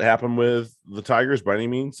dismiss what happened with the Tigers by any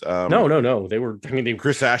means. No. They were. I mean,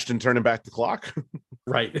 Chris Ashton turning back the clock,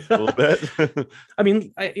 right? A little bit. I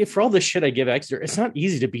mean, for all the shit I give Exeter, it's not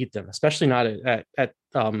easy to beat them, especially not at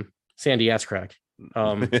Sandy Ass Crack.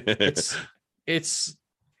 It's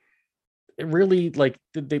really like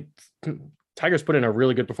they Tigers put in a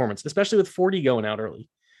really good performance, especially with 40 going out early.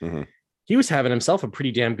 Mm-hmm. He was having himself a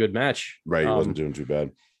pretty damn good match. Right, he wasn't doing too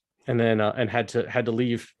bad. And then and had to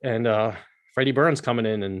leave, and Freddie Burns coming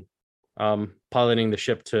in and piloting the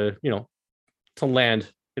ship to land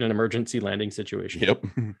in an emergency landing situation. Yep.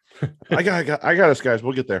 I got us, guys.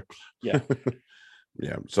 We'll get there. Yeah.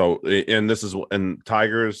 Yeah. So, and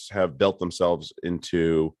Tigers have built themselves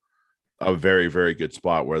into a very, very good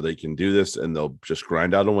spot where they can do this and they'll just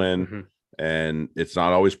grind out a win. Mm-hmm. And it's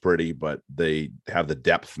not always pretty, but they have the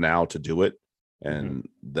depth now to do it. And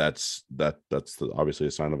that's obviously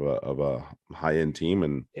a sign of a high end team,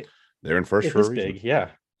 and they're in first for a reason. Big, yeah.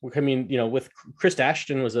 I mean, with Chris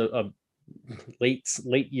Ashton was a late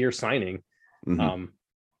year signing, mm-hmm.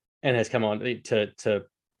 And has come on to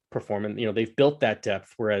perform, and they've built that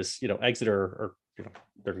depth. Whereas Exeter are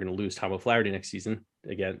they're going to lose Tom O'Flaherty next season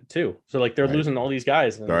again too. So like they're losing all these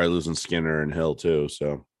guys. They're already losing Skinner and Hill too.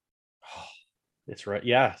 So that's right.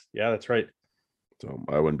 Yeah, that's right. So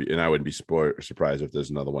I wouldn't be surprised if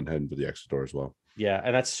there's another one heading for the Exeter as well. Yeah,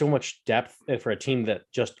 and that's so much depth, and for a team that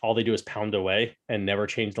just all they do is pound away and never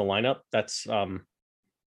change the lineup, that's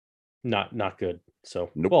not good.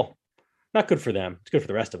 So Well, not good for them. It's good for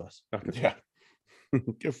the rest of us. Not good. Yeah,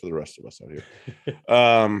 good for the rest of us out here.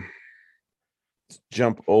 Let's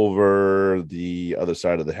jump over the other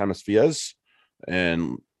side of the hemispheres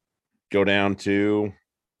and go down to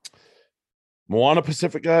Moana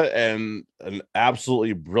Pacifica, and an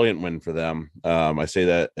absolutely brilliant win for them. I say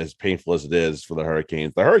that as painful as it is for the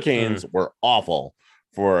Hurricanes. The Hurricanes were awful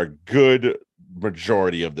for a good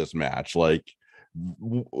majority of this match. Like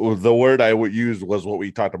the word I would use was what we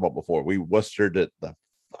talked about before. We Worcester'd it the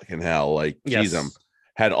fucking hell. Like, geez, them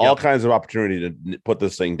had all kinds of opportunity to put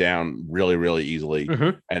this thing down really, really easily,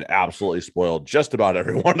 and absolutely spoiled just about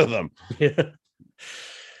every one of them. Yeah.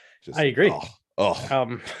 Just, I agree.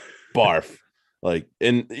 Oh, barf. Like,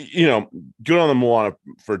 and good on the Moana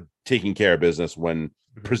for taking care of business when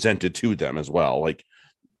presented to them as well. Like,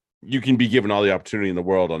 you can be given all the opportunity in the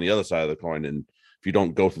world on the other side of the coin, and if you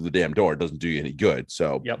don't go through the damn door, it doesn't do you any good.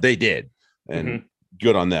 So they did, and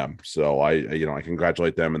good on them. So I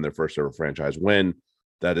congratulate them in their first ever franchise win.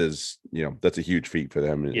 That is, that's a huge feat for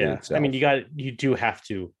them. In itself. I mean, you do have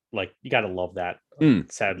to, like, you got to love that.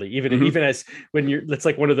 Sadly, even as when it's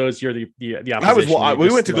like one of those, you're the opposition.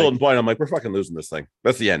 We went to Golden Point. I'm like, we're fucking losing this thing.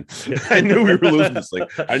 That's the end. I knew we were losing this thing.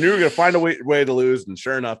 I knew we were gonna find a way to lose, and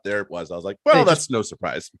sure enough, there it was. I was like, well, that's no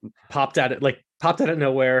surprise. Popped out of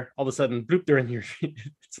nowhere. All of a sudden, bloop, they're in your.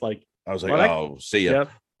 It's like I was like, oh, see ya.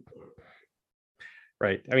 Yep.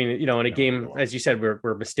 Right. I mean, in a game, as you said, where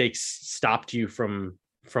mistakes stopped you from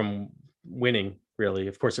winning. Really,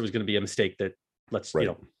 of course, it was going to be a mistake that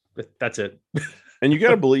that's it. And you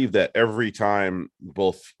got to believe that every time,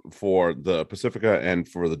 both for the Pacifica and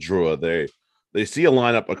for the Drua, they see a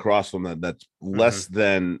lineup across from them that's less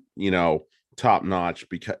than top notch,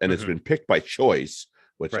 because it's been picked by choice,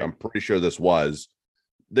 which I'm pretty sure this was.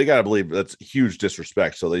 They got to believe that's huge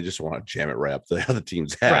disrespect, so they just want to jam it right up the other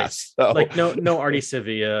team's ass. Right. So, like no Artie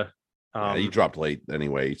Sevilla. He dropped late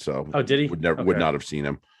anyway, so did he? Would not have seen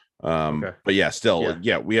him. But yeah, still,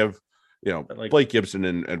 we have Blake Gibson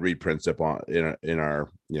and Reed Princip on in our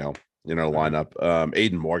lineup.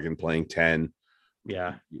 Aiden Morgan playing 10.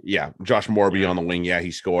 Yeah. Josh Morby on the wing. Yeah,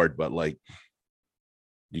 he scored, but like,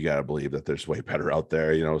 you got to believe that there's way better out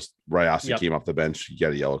there. Ryasi came off the bench. You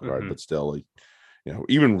got a yellow card, but still, like,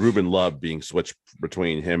 even Ruben Love being switched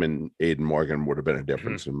between him and Aiden Morgan would have been a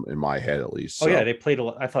difference in my head, at least. So, they played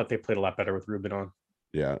I thought they played a lot better with Ruben on.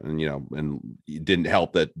 Yeah, and and it didn't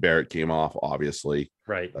help that Barrett came off, obviously.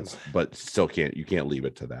 Right. But still you can't leave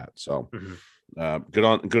it to that. So good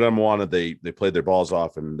on Moana. They played their balls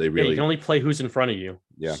off, and they really you can only play who's in front of you.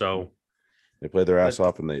 Yeah. So they played their ass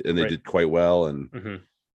off, and they did quite well. And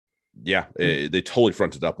they totally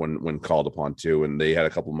fronted up when called upon too. And they had a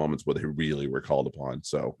couple of moments where they really were called upon.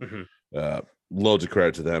 So loads of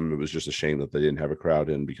credit to them. It was just a shame that they didn't have a crowd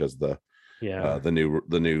in, because the new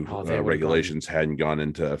regulations hadn't gone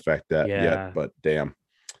into effect yet. But damn,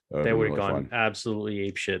 they would have gone absolutely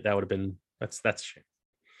ape shit. That would have been that's a shame.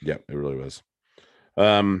 Yeah, it really was.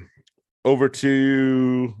 Over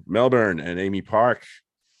to Melbourne and Amy Park,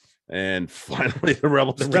 and finally the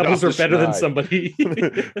Rebels are better than somebody.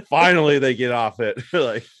 Finally they get off it.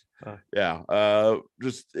 Like,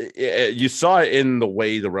 you saw it in the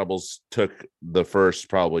way the Rebels took the first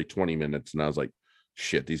probably 20 minutes, and I was like,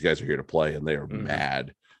 shit, these guys are here to play, and they are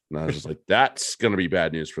mad. And I was just like, that's going to be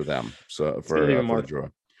bad news for them. So for the draw.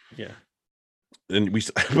 Yeah. And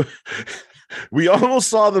we almost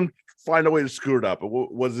saw them find a way to screw it up.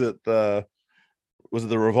 Was it the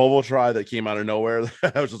Revolvo try that came out of nowhere?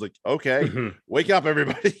 I was just like, okay, wake up,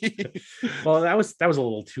 everybody. Well, that was a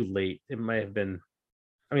little too late. It might have been.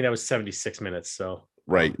 I mean, that was 76 minutes. So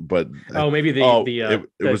right, but maybe it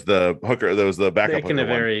was the hooker. There was the backup hooker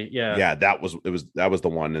one. Yeah, that was the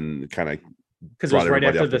one, and kind of because it was right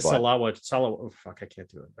after the Salawa. Oh fuck, I can't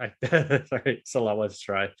do it. Sorry, Salawa's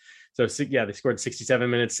try. So they scored 67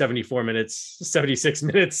 minutes, 74 minutes, 76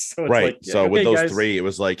 minutes. So it's right. So with those three, it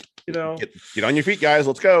was like, get on your feet, guys.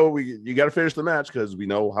 Let's go. You got to finish the match, because we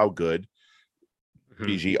know how good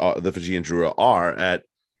Fiji, the Fijian Drua are at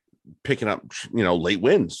picking up, late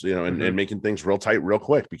wins, and making things real tight, real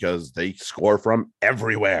quick, because they score from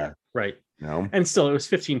everywhere. Right. And still, it was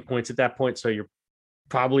 15 points at that point. So you're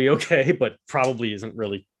probably okay, but probably isn't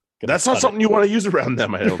really. That's not something you want to use around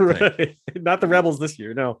them, I don't think. Not the Rebels this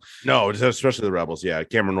year, no, especially the Rebels. Yeah,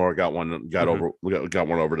 Cameron Orr got one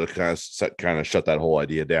over to kind of shut that whole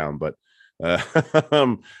idea down. But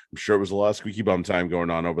I'm sure it was a lot of squeaky bum time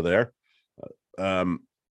going on over there.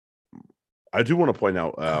 I do want to point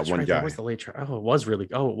out one guy. That was the late try. Oh, it was really.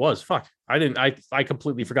 Oh, it was. Fuck. I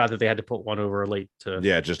completely forgot that they had to put one over late to.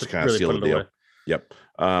 Yeah, just to kind of seal the deal. Yep.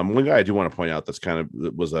 One guy I do want to point out that's kind of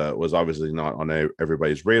was obviously not on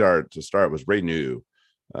everybody's radar to start was Ray New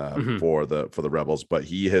for the Rebels, but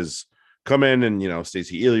he has come in, and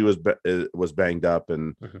Stacey Ely was banged up,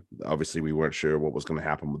 and obviously we weren't sure what was going to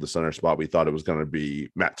happen with the center spot. We thought it was going to be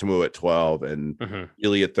Matt Tamu at 12 and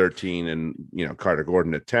Ely at 13, and Carter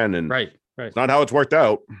Gordon at 10, and right. It's not how it's worked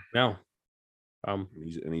out. No.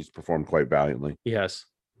 He's performed quite valiantly. Yes.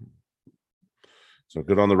 So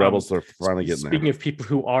good on the Rebels. They're finally getting there. Speaking of people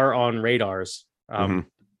who are on radars, and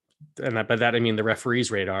by that I mean the referee's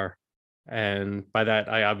radar, and by that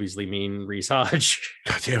I obviously mean Reese Hodge.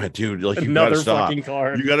 God damn it, dude! Like, another fucking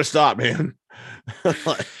card. You got to stop, man.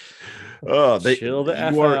 Oh, Chill the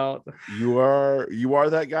F out. You are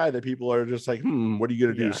that guy that people are just like, what are you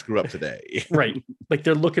gonna do to screw up today? Right. Like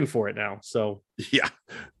they're looking for it now. So yeah,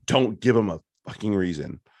 don't give them a fucking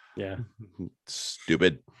reason. Yeah.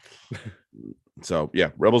 Stupid. So yeah,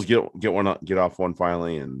 Rebels get off one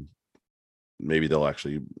finally, and maybe they'll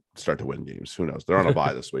actually start to win games. Who knows? They're on a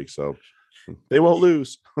bye this week, so they won't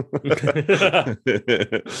lose.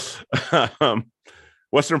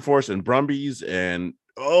 Western Force and Brumbies, and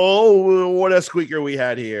what a squeaker we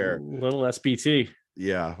had here. Little SBT.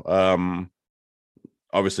 Yeah.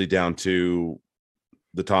 Obviously down to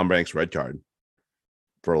the Tom Banks red card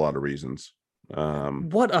for a lot of reasons.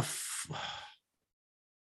 What a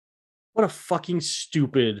fucking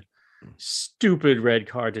stupid red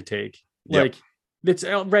card to take. Like, it's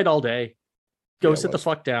red all day. Go sit the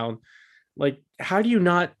fuck down. Like, how do you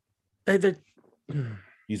not?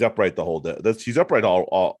 He's upright the whole day. He's upright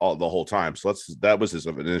all the whole time. So that was his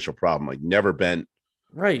initial problem. Like, never bent,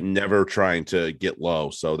 right? Never trying to get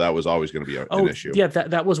low. So that was always going to be an issue. Yeah,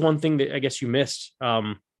 that was one thing that I guess you missed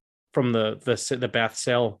from the Bath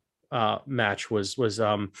Sale match was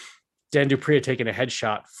Dan Dupree had taken a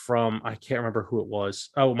headshot from, I can't remember who it was.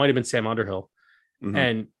 Oh, it might have been Sam Underhill.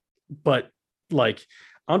 But like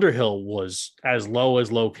Underhill was as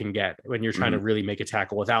low can get when you're trying to really make a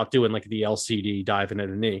tackle without doing like the LCD diving at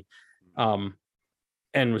a knee. And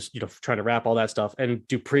was, trying to wrap all that stuff. And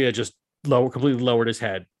Dupree just completely lowered his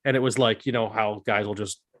head. And it was like, how guys will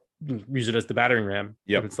just use it as the battering ram.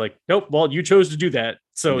 Yep. It's like, nope, well, you chose to do that,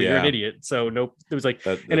 so you're an idiot. So nope. It was like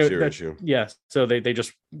that's your issue. Yeah. So they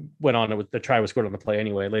just went on. The try was scored on the play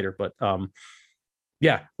anyway later. But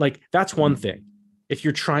yeah, like that's one thing. If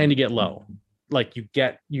you're trying to get low, like you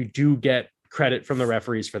do get credit from the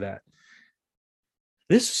referees for that.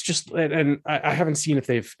 This is just, and I haven't seen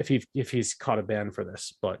if he's caught a ban for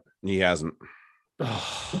this, but he hasn't.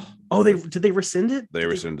 Oh, did they rescind it? They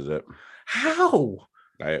rescinded it. How?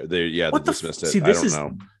 They dismissed it. See, I don't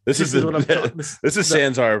know. This is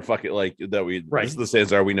Sanzar fucking like that this is the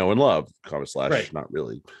Sanzar we know and love. / Not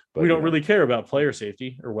really. But we don't really care about player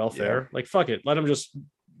safety or welfare. Like fuck it, let them just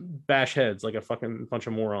bash heads like a fucking bunch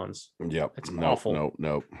of morons. Yep. It's awful.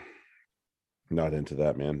 No. Not into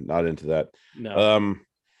that, man. Not into that. No.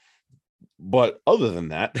 But other than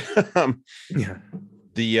that,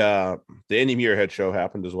 the Andy Muirhead show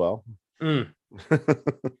happened as well.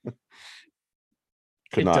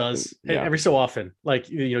 It does every so often. Like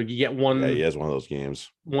you get one. Yeah, he has one of those games.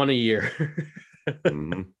 One a year.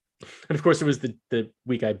 And of course, it was the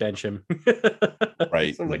week I bench him.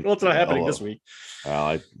 Right. So I'm like, well, it's not happening this week.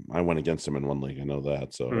 I went against him in one league. I know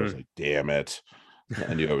that. So I was like, damn it.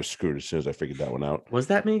 I knew I was screwed as soon as I figured that one out. Was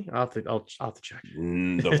that me? I'll have to check.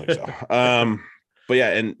 Don't think so. But yeah,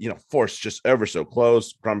 and Force just ever so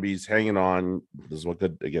close. Brumbies hanging on. This is what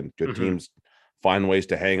good teams find ways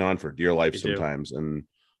to hang on for dear life sometimes, and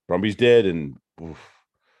Brumbies did, and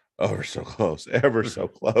ever so close.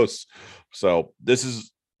 So this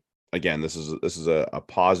is a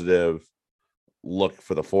positive look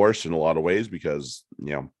for the Force in a lot of ways, because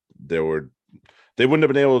they wouldn't have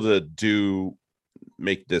been able to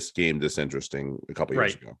make this game this interesting a couple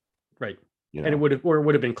years ago. Right. And it would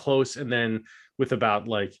have been close, and then with about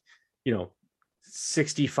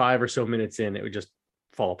 65 or so minutes in, it would just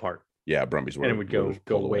fall apart. Yeah, Brumbies would, and it would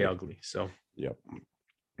go way ugly. So yep.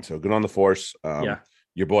 So good on the Force.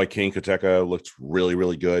 Your boy King Koteka looked really,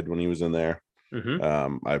 really good when he was in there. I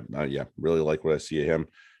really like what I see of him.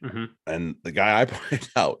 And the guy I pointed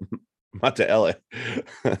out, Mata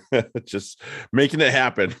just making it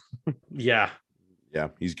happen. Yeah,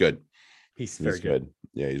 he's good. He's very good.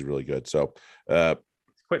 Yeah, he's really good. So he's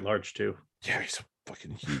quite large too. Yeah, he's a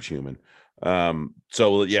fucking huge human.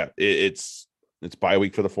 So yeah, it's bye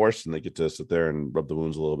week for the Force, and they get to sit there and rub the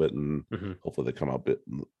wounds a little bit, and hopefully they come out a bit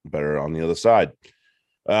better on the other side.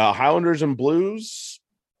 Highlanders and Blues.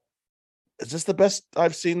 Is this the best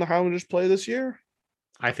I've seen the Highlanders play this year?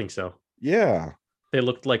 I think so. Yeah. They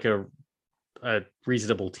looked like a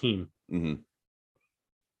reasonable team.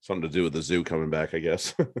 Something to do with the zoo coming back, I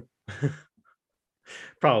guess.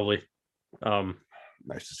 Probably.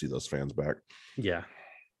 Nice to see those fans back. Yeah.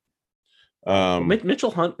 Mitchell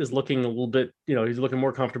Hunt is looking a little bit, he's looking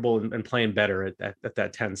more comfortable and playing better at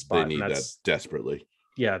that 10 spot. They need that desperately.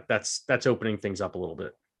 Yeah, that's opening things up a little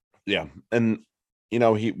bit. Yeah. And he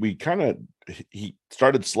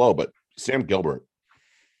started slow, but Sam Gilbert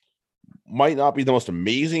might not be the most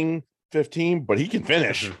amazing 15, but he can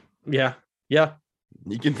finish. Yeah.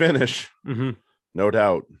 He can finish. No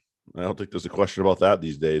doubt. I don't think there's a question about that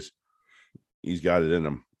these days. He's got it in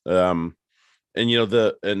him. And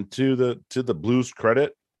to the Blues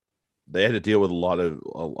credit, they had to deal with a lot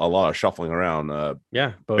of shuffling around.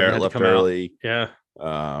 Yeah, Bowden Barrett had to left come early. out.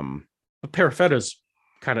 Yeah, Um, but Parafeta's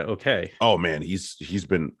kind of okay. oh man, he's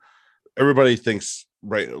been. Everybody thinks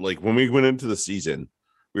right. Like when we went into the season,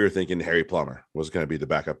 we were thinking Harry Plummer was going to be the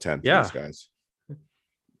backup 10 for Yeah, these guys.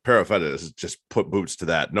 Parafeta has just put boots to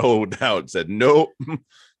that, no doubt. Said nope,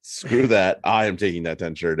 screw that. I am taking that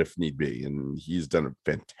 10 shirt if need be, and he's done a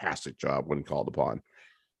fantastic job when called upon.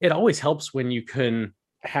 it always helps when you can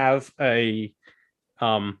have a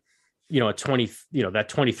a 20, that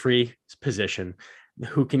 23 position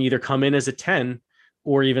who can either come in as a 10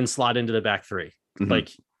 or even slot into the back three. Mhm. Like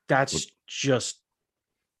that's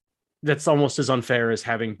almost as unfair as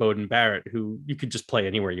having Bowden Barrett, who you could just play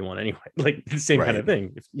anywhere you want anyway. Like the same kind of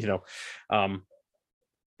thing. If,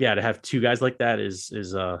 to have two guys like that is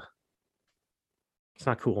it's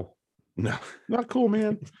not cool. No, not cool,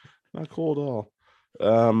 man. Not cool at all.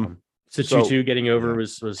 So Tutu getting over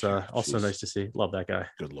was also nice to see. Love that guy.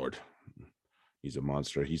 Good Lord. He's a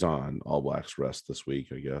monster. He's on All Blacks rest this week,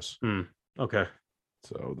 I guess. Okay.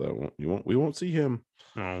 So that we won't see him.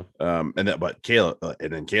 Oh. But Caleb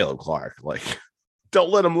and then Caleb Clark, like, don't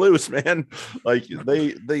let him loose, man. Like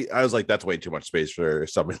I was like, that's way too much space for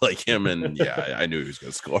somebody like him. And yeah, I knew he was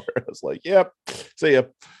going to score. I was like, yep, see ya.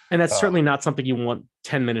 And that's certainly not something you want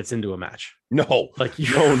 10 minutes into a match. No, like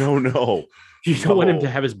no. You don't want him to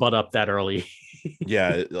have his butt up that early.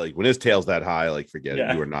 Yeah, like when his tail's that high, like forget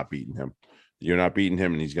it. You are not beating him. You're not beating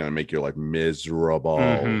him, and he's going to make your life miserable.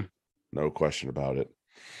 Mm-hmm. No question about it.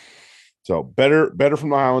 So better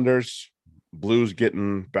from the Islanders. Blues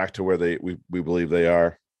getting back to where we believe they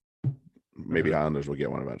are. Maybe Islanders will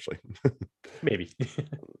get one eventually. maybe.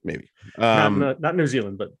 Not New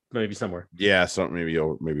Zealand, but maybe somewhere. Yeah, something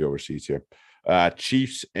maybe overseas here.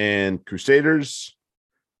 Chiefs and Crusaders.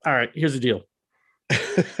 All right, here's the deal.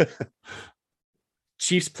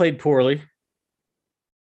 Chiefs played poorly.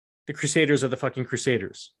 The Crusaders are the fucking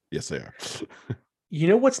Crusaders. Yes, they are. You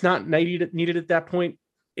know what's not needed at that point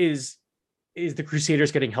is the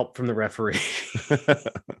Crusaders getting help from the referee.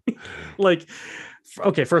 Like,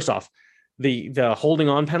 okay, first off, the holding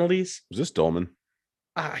on penalties. Was this Dolman?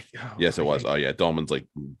 Yes, it was. Oh yeah, Dolman. Like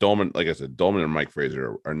I said, Dolman and Mike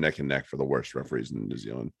Fraser are neck and neck for the worst referees in New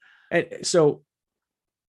Zealand. And so,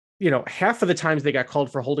 half of the times they got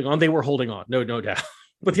called for holding on, they were holding on, no doubt.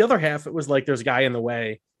 But the other half, it was like there's a guy in the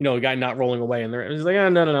way, a guy not rolling away, and it was like,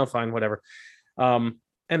 no, fine, whatever. And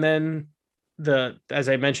then as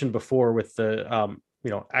I mentioned before, with the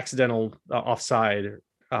accidental offside,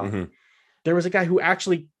 there was a guy who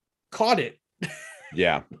actually caught it.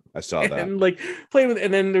 Yeah, I saw that. And like played with,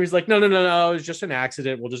 and then there was like, no, it was just an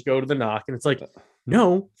accident. We'll just go to the knock. And it's like,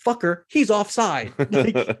 no, fucker, he's offside.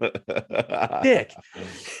 Like, dick.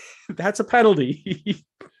 That's a penalty.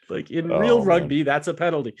 Like in real rugby, that's a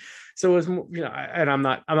penalty. So it was, and I'm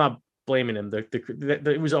not blaming him.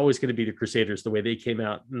 It was always going to be the Crusaders, the way they came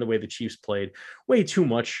out and the way the Chiefs played way too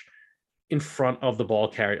much in front of the ball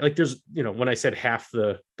carrier. Like there's, when I said half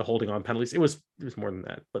the holding on penalties, it was more than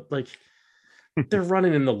that, but like they're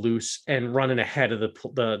running in the loose and running ahead of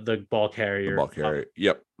the ball carrier. The ball carrier.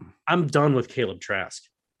 Yep. I'm done with Caleb Trask.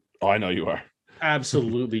 Oh, I know you are.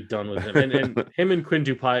 Absolutely done with him. And him and Quinn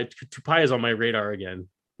Tupai is on my radar again.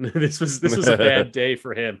 This was a bad day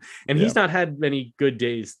for him, and he's not had many good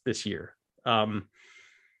days this year.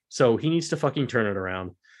 So he needs to fucking turn it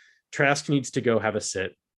around. Trask needs to go have a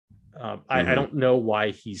sit. I don't know why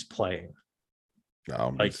he's playing.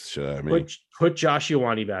 No, put Josh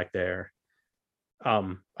Ioane back there.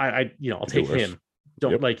 I'll take him.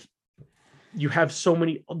 Don't you have so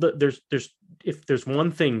many. If there's one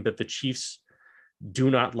thing that the Chiefs do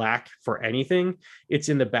not lack for anything, it's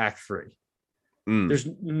in the back three. There's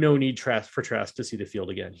no need for Trask to see the field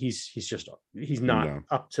again. He's not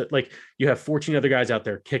up to, like, you have 14 other guys out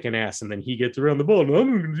there kicking ass, and then he gets around the ball and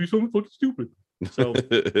I'm gonna do something fucking stupid. So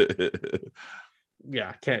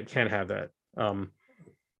yeah, can't have that.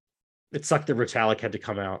 It sucked that Retallick had to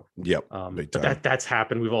come out. Yep. But that's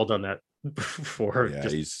happened. We've all done that before. Yeah,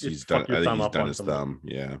 he's done. I think he's done his thumb.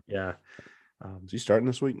 Yeah. Yeah. Is he starting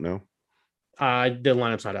this week? No. The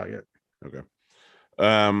lineup's not out yet. Okay.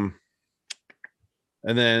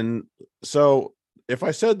 And then, so if I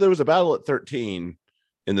said there was a battle at 13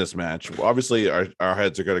 in this match, obviously our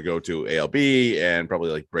heads are going to go to ALB and probably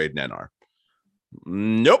like Braden NR.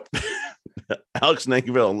 Nope. Alex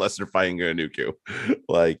Nankivell and Lester fighting Ganuku.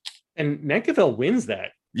 And Nankivell wins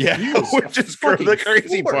that. Yeah, which is the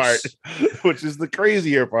crazy part. Which is the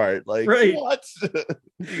crazier part. Like, right. What?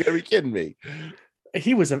 You gotta be kidding me.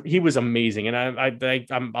 He was amazing, and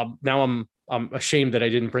I'm I'm ashamed that I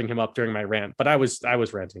didn't bring him up during my rant, but I was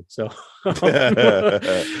ranting. So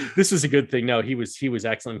this was a good thing. No, he was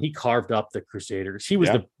excellent. He carved up the Crusaders.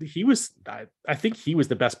 I think he was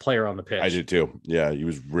the best player on the pitch. I did too. Yeah, he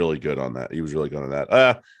was really good on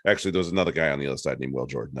that. Actually, there was another guy on the other side named Will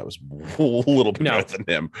Jordan that was a little bit better than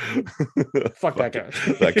him. Fuck that guy.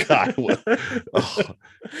 That guy.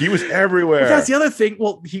 He was everywhere. But that's the other thing.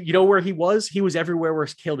 Well, you know where he was? He was everywhere where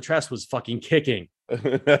Caleb Trask was fucking kicking.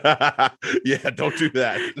 Yeah, don't do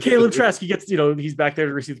that. Caleb Trask, he gets, he's back there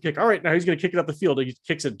to receive the kick. All right, now he's going to kick it up the field. He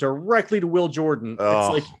kicks it directly to Will Jordan.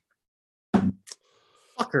 Oh. It's like,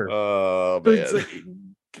 fucker. Oh, man. It's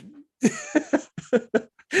like,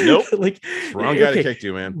 nope. Like, wrong guy to kick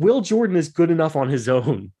to, man. Will Jordan is good enough on his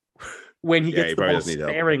own when he gets the ball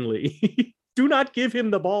sparingly. Do not give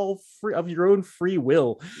him the ball of your own free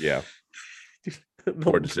will. Yeah.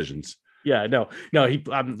 Poor decisions. Yeah, no. He.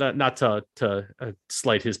 I'm not to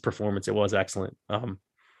slight his performance. It was excellent.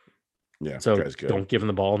 Yeah. So don't give him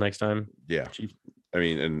the ball next time. Yeah. I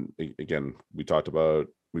mean, and again, we've talked about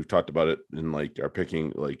it in like our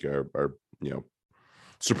picking, like our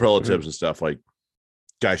superlatives and stuff. Like,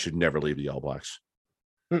 guys should never leave the All Blacks.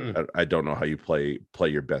 I don't know how you play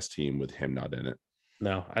your best team with him not in it.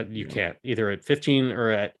 No, you can't. Either at 15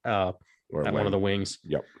 or at one of the wings.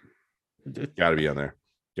 Yep. Got to be on there.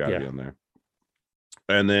 Got to be on there.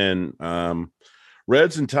 And then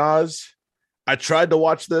Reds and Taz. I tried to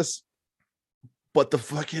watch this, but the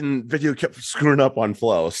fucking video kept screwing up on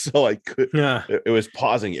flow, so I could. Yeah, it was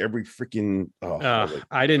pausing every freaking.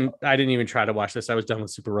 I didn't even try to watch this. I was done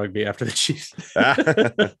with Super Rugby after the Chiefs.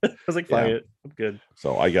 I was like, "Fuck it, I'm good."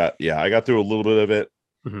 So I got through a little bit of it.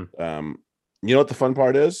 Mm-hmm. You know what the fun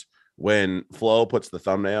part is? When Flo puts the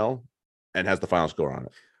thumbnail and has the final score on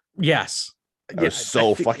it. Yes. I was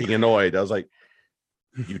so fucking annoyed. I was like,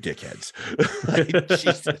 you dickheads.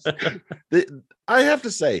 I have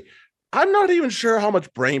to say, I'm not even sure how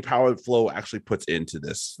much brain power Flo actually puts into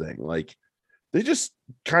this thing. Like, they just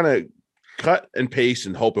kind of cut and paste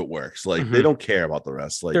and hope it works. Like, they don't care about the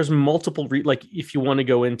rest. Like, there's multiple like, if you want to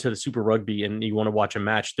go into the Super Rugby and you want to watch a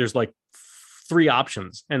match, there's like 3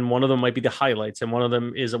 options, and one of them might be the highlights, and one of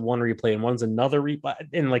them is a one replay, and one's another replay,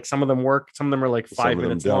 and like some of them work, some of them are like 5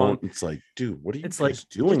 minutes long. It's like, dude, what are you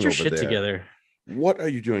doing? Get your shit together. What are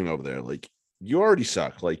you doing over there? Like, you already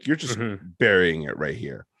suck. Like, you're just burying it right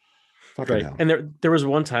here. Right. Hell. And there was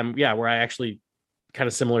one time, where I actually kind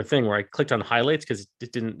of similar thing where I clicked on highlights because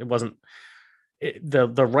the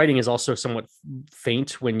writing is also somewhat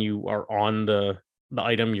faint when you are on the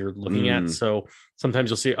item you're looking at. So sometimes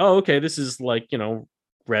you'll see, oh, okay, this is like,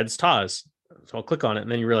 Reds Taz. So I'll click on it,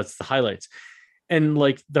 and then you realize it's the highlights. And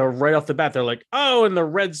like right off the bat, they're like, oh, and the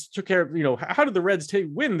Reds took care of, how did the Reds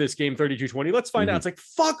win this game 32-20? Let's find out. It's like,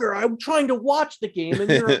 fucker, I'm trying to watch the game.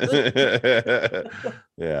 And you're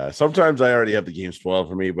yeah, sometimes I already have the game spoiled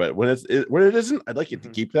for me, but when it isn't, I'd like it to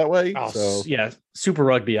keep that way. Oh, so yeah, Super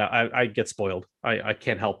Rugby, I get spoiled. I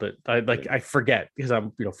can't help it. I forget because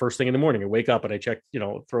I'm, first thing in the morning, I wake up and I check,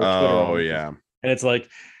 throw Twitter on, yeah. And it's like,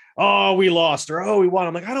 oh, we lost, or oh, we won.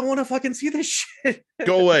 I'm like, I don't want to fucking see this shit.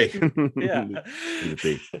 Go away. Yeah.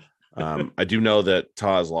 I do know that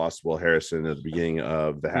Taz lost Will Harrison at the beginning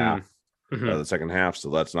of the half, the second half, so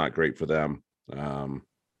that's not great for them.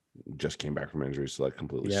 Just came back from injury, so that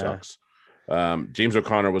completely sucks. James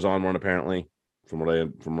O'Connor was on one apparently, from what I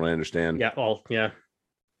understand. Yeah. Well, yeah.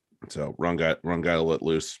 So wrong guy to let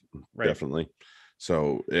loose, definitely.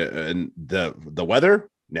 So and the weather.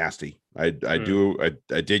 Nasty. I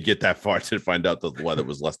did get that far to find out that the weather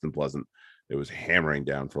was less than pleasant. It was hammering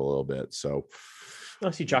down for a little bit. So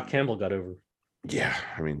I see Jock Campbell got over. Yeah,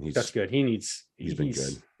 I mean that's good. He's been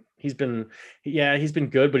good. He's been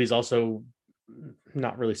good, but he's also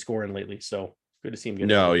not really scoring lately. So good to see him get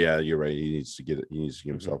over. Yeah, you're right. He needs to get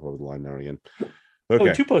himself over the line now and again. Okay.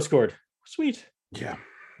 Oh, 2 post scored. Sweet. Yeah.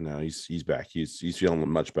 No, he's back. He's feeling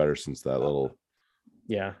much better since that little.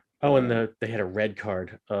 Yeah. Oh, and they had a red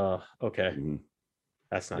card. Okay.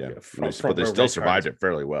 That's not good. But they still survived it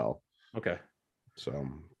fairly well. Okay. So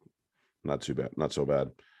not too bad. Not so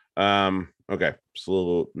bad. Okay.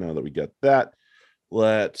 So now that we got that,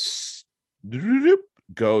 let's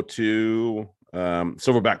go to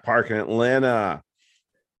Silverback Park in Atlanta.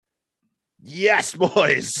 Yes,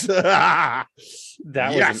 boys. That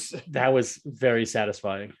was very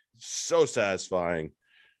satisfying. So satisfying.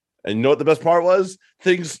 And you know what the best part was?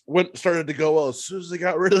 Things started to go well as soon as they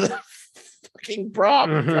got rid of the fucking prop.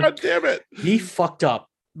 God damn it. He fucked up.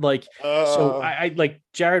 Like, so I like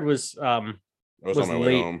Jared was I was on my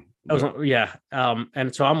way home.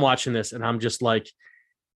 And so I'm watching this and I'm just like,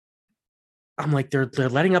 I'm like, they're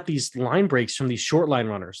letting up these line breaks from these short line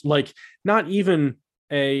runners. Like, not even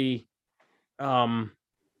a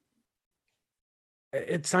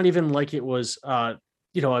it's not even like it was a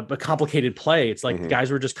complicated play. It's like the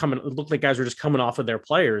guys were just coming, it looked like guys were just coming off of their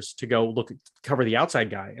players to go cover the outside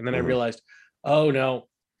guy. And then I realized, oh no,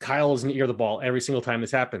 Kyle isn't near the ball every single time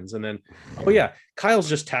this happens. And then, oh yeah, Kyle's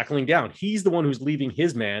just tackling down. He's the one who's leaving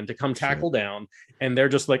his man to come tackle down. And they're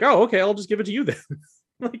just like, oh, okay, I'll just give it to you then.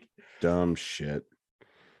 Like, dumb shit.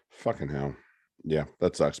 Fucking hell. Yeah,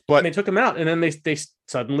 that sucks. But they took him out, and then they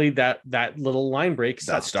suddenly that little line break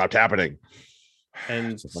stopped happening.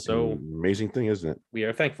 And so amazing thing, isn't it? We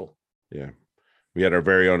are thankful. Yeah. We had our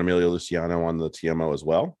very own Amelia Luciano on the TMO as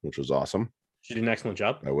well, which was awesome. She did an excellent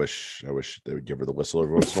job. I wish they would give her the whistle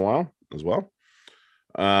every once in a while as well.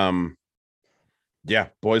 Yeah,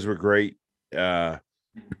 boys were great.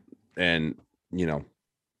 And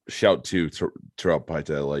shout to Terrell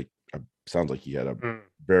Paita. Like, sounds like he had a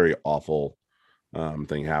very awful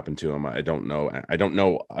thing happen to him. I don't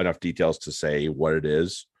know enough details to say what it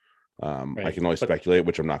is. Right. I can only speculate,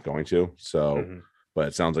 which I'm not going to. So, but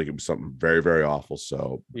it sounds like it was something very, very awful.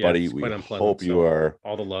 So, yeah, buddy, we hope you are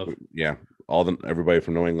all the love. Yeah, everybody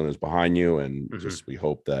from New England is behind you, and just we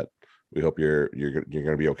hope you're going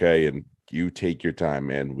to be okay, and you take your time,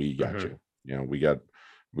 man. We got you.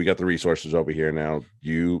 We got the resources over here now.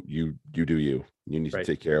 You do you. You need to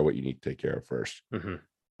take care of what you need to take care of first.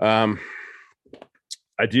 I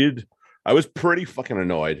was pretty fucking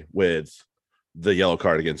annoyed with the yellow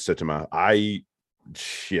card against Sittema. He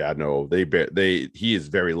is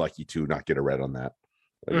very lucky to not get a red on that.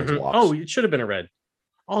 Oh, it should have been a red.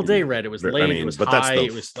 All day red. It was late. It was high.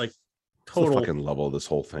 It was like total fucking level of this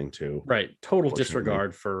whole thing too. Right. Total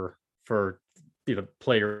disregard for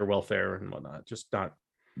player welfare and whatnot. Just not.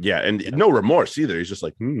 Yeah, and no remorse either. He's just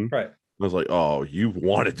like, right. I was like, oh, you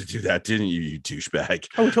wanted to do that, didn't you, you douchebag?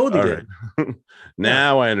 Oh, totally did. Right.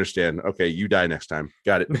 Now I understand. Okay, you die next time.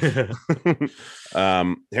 Got it.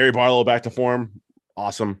 Harry Barlow back to form.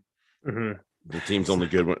 Awesome. The team's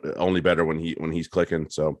only better when he's clicking.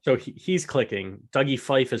 So he's clicking. Dougie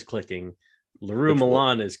Fife is clicking. LaRue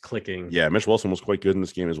Milan is clicking. Yeah, Mitch Wilson was quite good in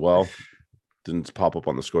this game as well. Didn't pop up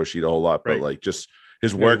on the score sheet a whole lot, but like just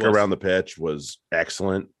his work around the pitch was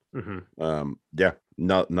excellent. Yeah,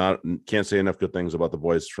 not can't say enough good things about the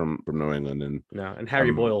boys from New England. And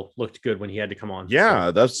Harry Boyle looked good when he had to come on. Yeah,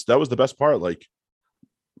 so. that was the best part. Like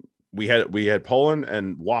we had Poland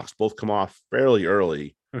and Walks both come off fairly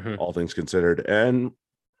early, all things considered, and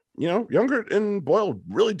Younger and Boyle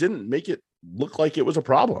really didn't make it look like it was a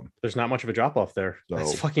problem. There's not much of a drop off there. So,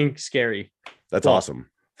 that's fucking scary. That's awesome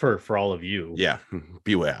for all of you. Yeah,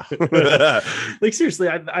 beware. Like seriously,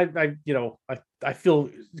 I feel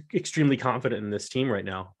extremely confident in this team right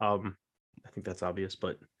now. I think that's obvious,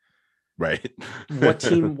 but right.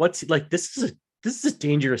 What's like this is a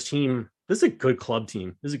dangerous team. This is a good club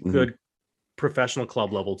team. This is a good professional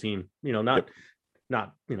club level team. Not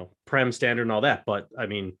Prem standard and all that, but I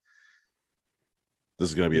mean, this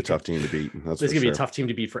is going to be a tough team to beat. This is going to be a tough team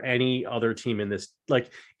to beat for any other team in this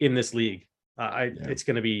league. It's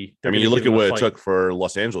going to be. I mean, you look at what it took for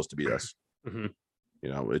Los Angeles to beat us.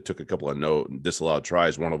 It took a couple of disallowed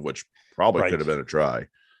tries, one of which probably could have been a try.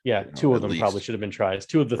 Yeah, two of them probably should have been tries.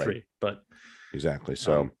 Two of the three, but exactly.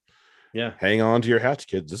 So, yeah, hang on to your hats,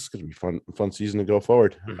 kids. This is going to be fun season to go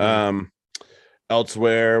forward.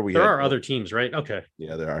 Elsewhere, there are other teams, right? Okay.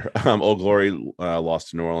 Yeah, there are. Old Glory lost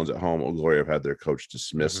to New Orleans at home. Old Glory have had their coach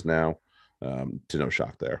dismissed now. To no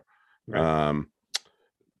shock there. Right.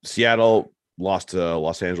 Seattle lost to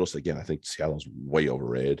Los Angeles again. I think Seattle's way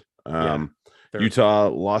overrated. Utah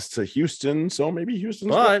lost to Houston, so maybe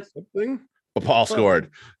Houston's got something. But Paul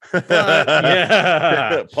scored.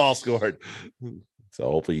 Yeah, Paul scored.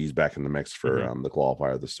 So hopefully he's back in the mix for the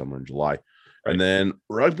qualifier this summer in July. Right. And then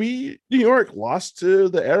Rugby New York lost to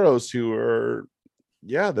the Arrows, who are,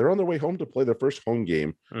 they're on their way home to play their first home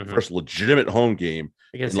game, first legitimate home game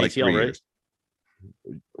against in like ATL, 3 years.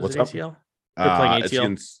 Right? What's up? ATL? They're playing ATL. It's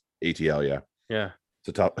against ATL, yeah.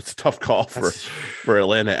 It's a tough call for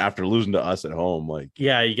Atlanta after losing to us at home. Like,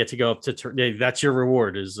 you get to go up to that's your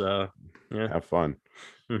reward is have fun,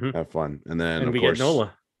 have fun, and then of course, get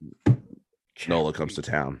Nola. Nola comes to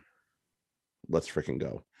town. Let's freaking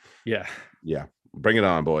go. Yeah, bring it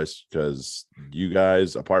on, boys, because you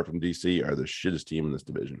guys, apart from DC, are the shittest team in this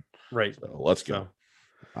division. Right. So let's go.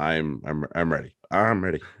 I'm ready. I'm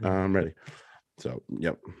ready. So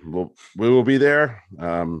we will be there.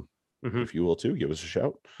 If you will too, give us a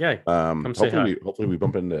shout. Yeah. Hopefully we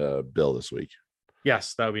bump into Bill this week.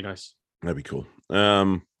 Yes, that would be nice. That'd be cool.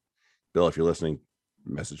 Bill, if you're listening,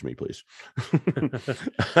 message me, please.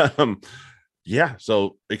 Yeah,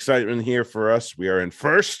 so excitement here for us. We are in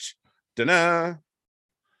first. Da-na.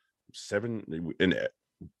 7 and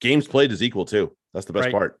games played is equal too. That's the best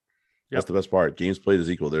Right. part. That's Yep. the best part. Games played is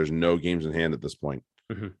equal. There's no games in hand at this point.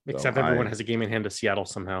 Except everyone has a game in hand to Seattle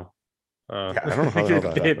somehow. Yeah, I don't know how the hell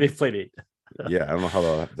that they happened. played 8. Yeah, I don't know how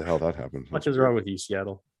the hell that happened. What is wrong with you,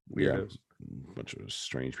 Seattle? Weirdos. Yeah, bunch of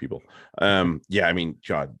strange people. Yeah, I mean,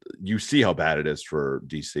 God, you see how bad it is for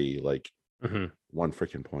DC. Like one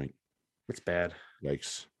freaking point. It's bad.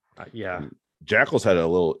 Yikes. Yeah. And Jackals had a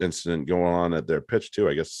little incident going on at their pitch too.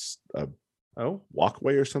 I guess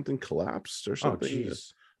walkway or something collapsed or something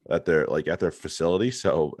at their facility.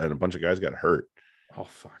 So, and a bunch of guys got hurt. Oh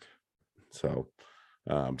fuck. So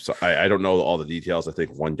I don't know all the details. I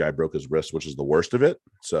think one guy broke his wrist, which is the worst of it.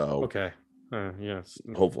 So okay. Yes.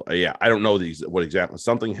 Hopefully, yeah. I don't know what exactly.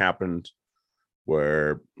 Something happened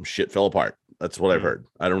where shit fell apart. That's what I've heard.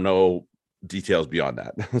 I don't know details beyond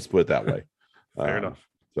that. Let's put it that way. Fair enough.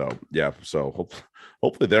 So yeah. So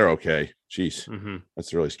hopefully they're okay. Jeez,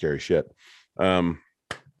 that's really scary shit. But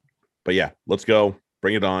yeah, let's go.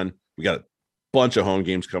 Bring it on. We got a bunch of home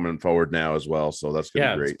games coming forward now as well. So that's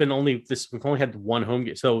gonna be great. It's been we've only had one home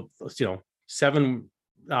game. So 7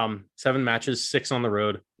 matches, 6 on the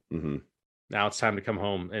road. Now it's time to come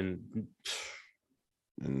home and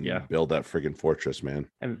build that friggin' fortress, man.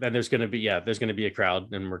 And then there's gonna be a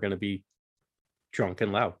crowd, and we're gonna be drunk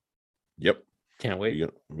and loud. Yep. Can't wait.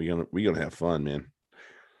 We're gonna have fun, man.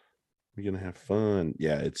 We're gonna have fun.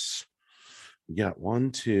 Yeah, we got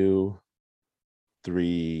 1, 2,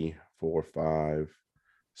 3, 4, 5,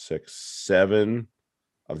 6, 7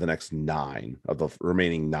 of the next 9 of the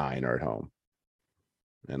remaining 9 are at home.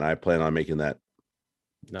 And I plan on making that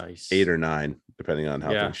nice 8 or 9, depending on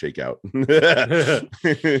how things shake out. 8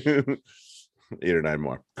 or 9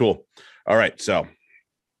 more. Cool. All right. So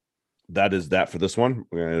that is that for this one.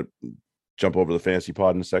 We're gonna jump over the fantasy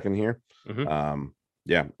pod in a second here.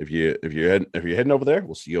 Yeah, if you're heading over there,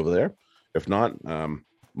 we'll see you over there. If not,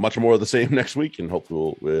 much more of the same next week, and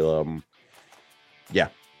hopefully we'll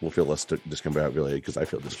feel less discombobulated, because I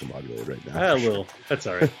feel discombobulated right now. Well, that's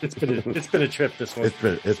all right. It's been a trip, this one.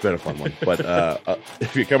 It's been a fun one. But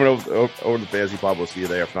if you're coming over the fantasy pod, we'll see you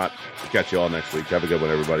there. If not, we'll catch you all next week. Have a good one,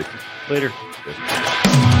 everybody. Later.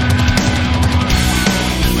 Yes.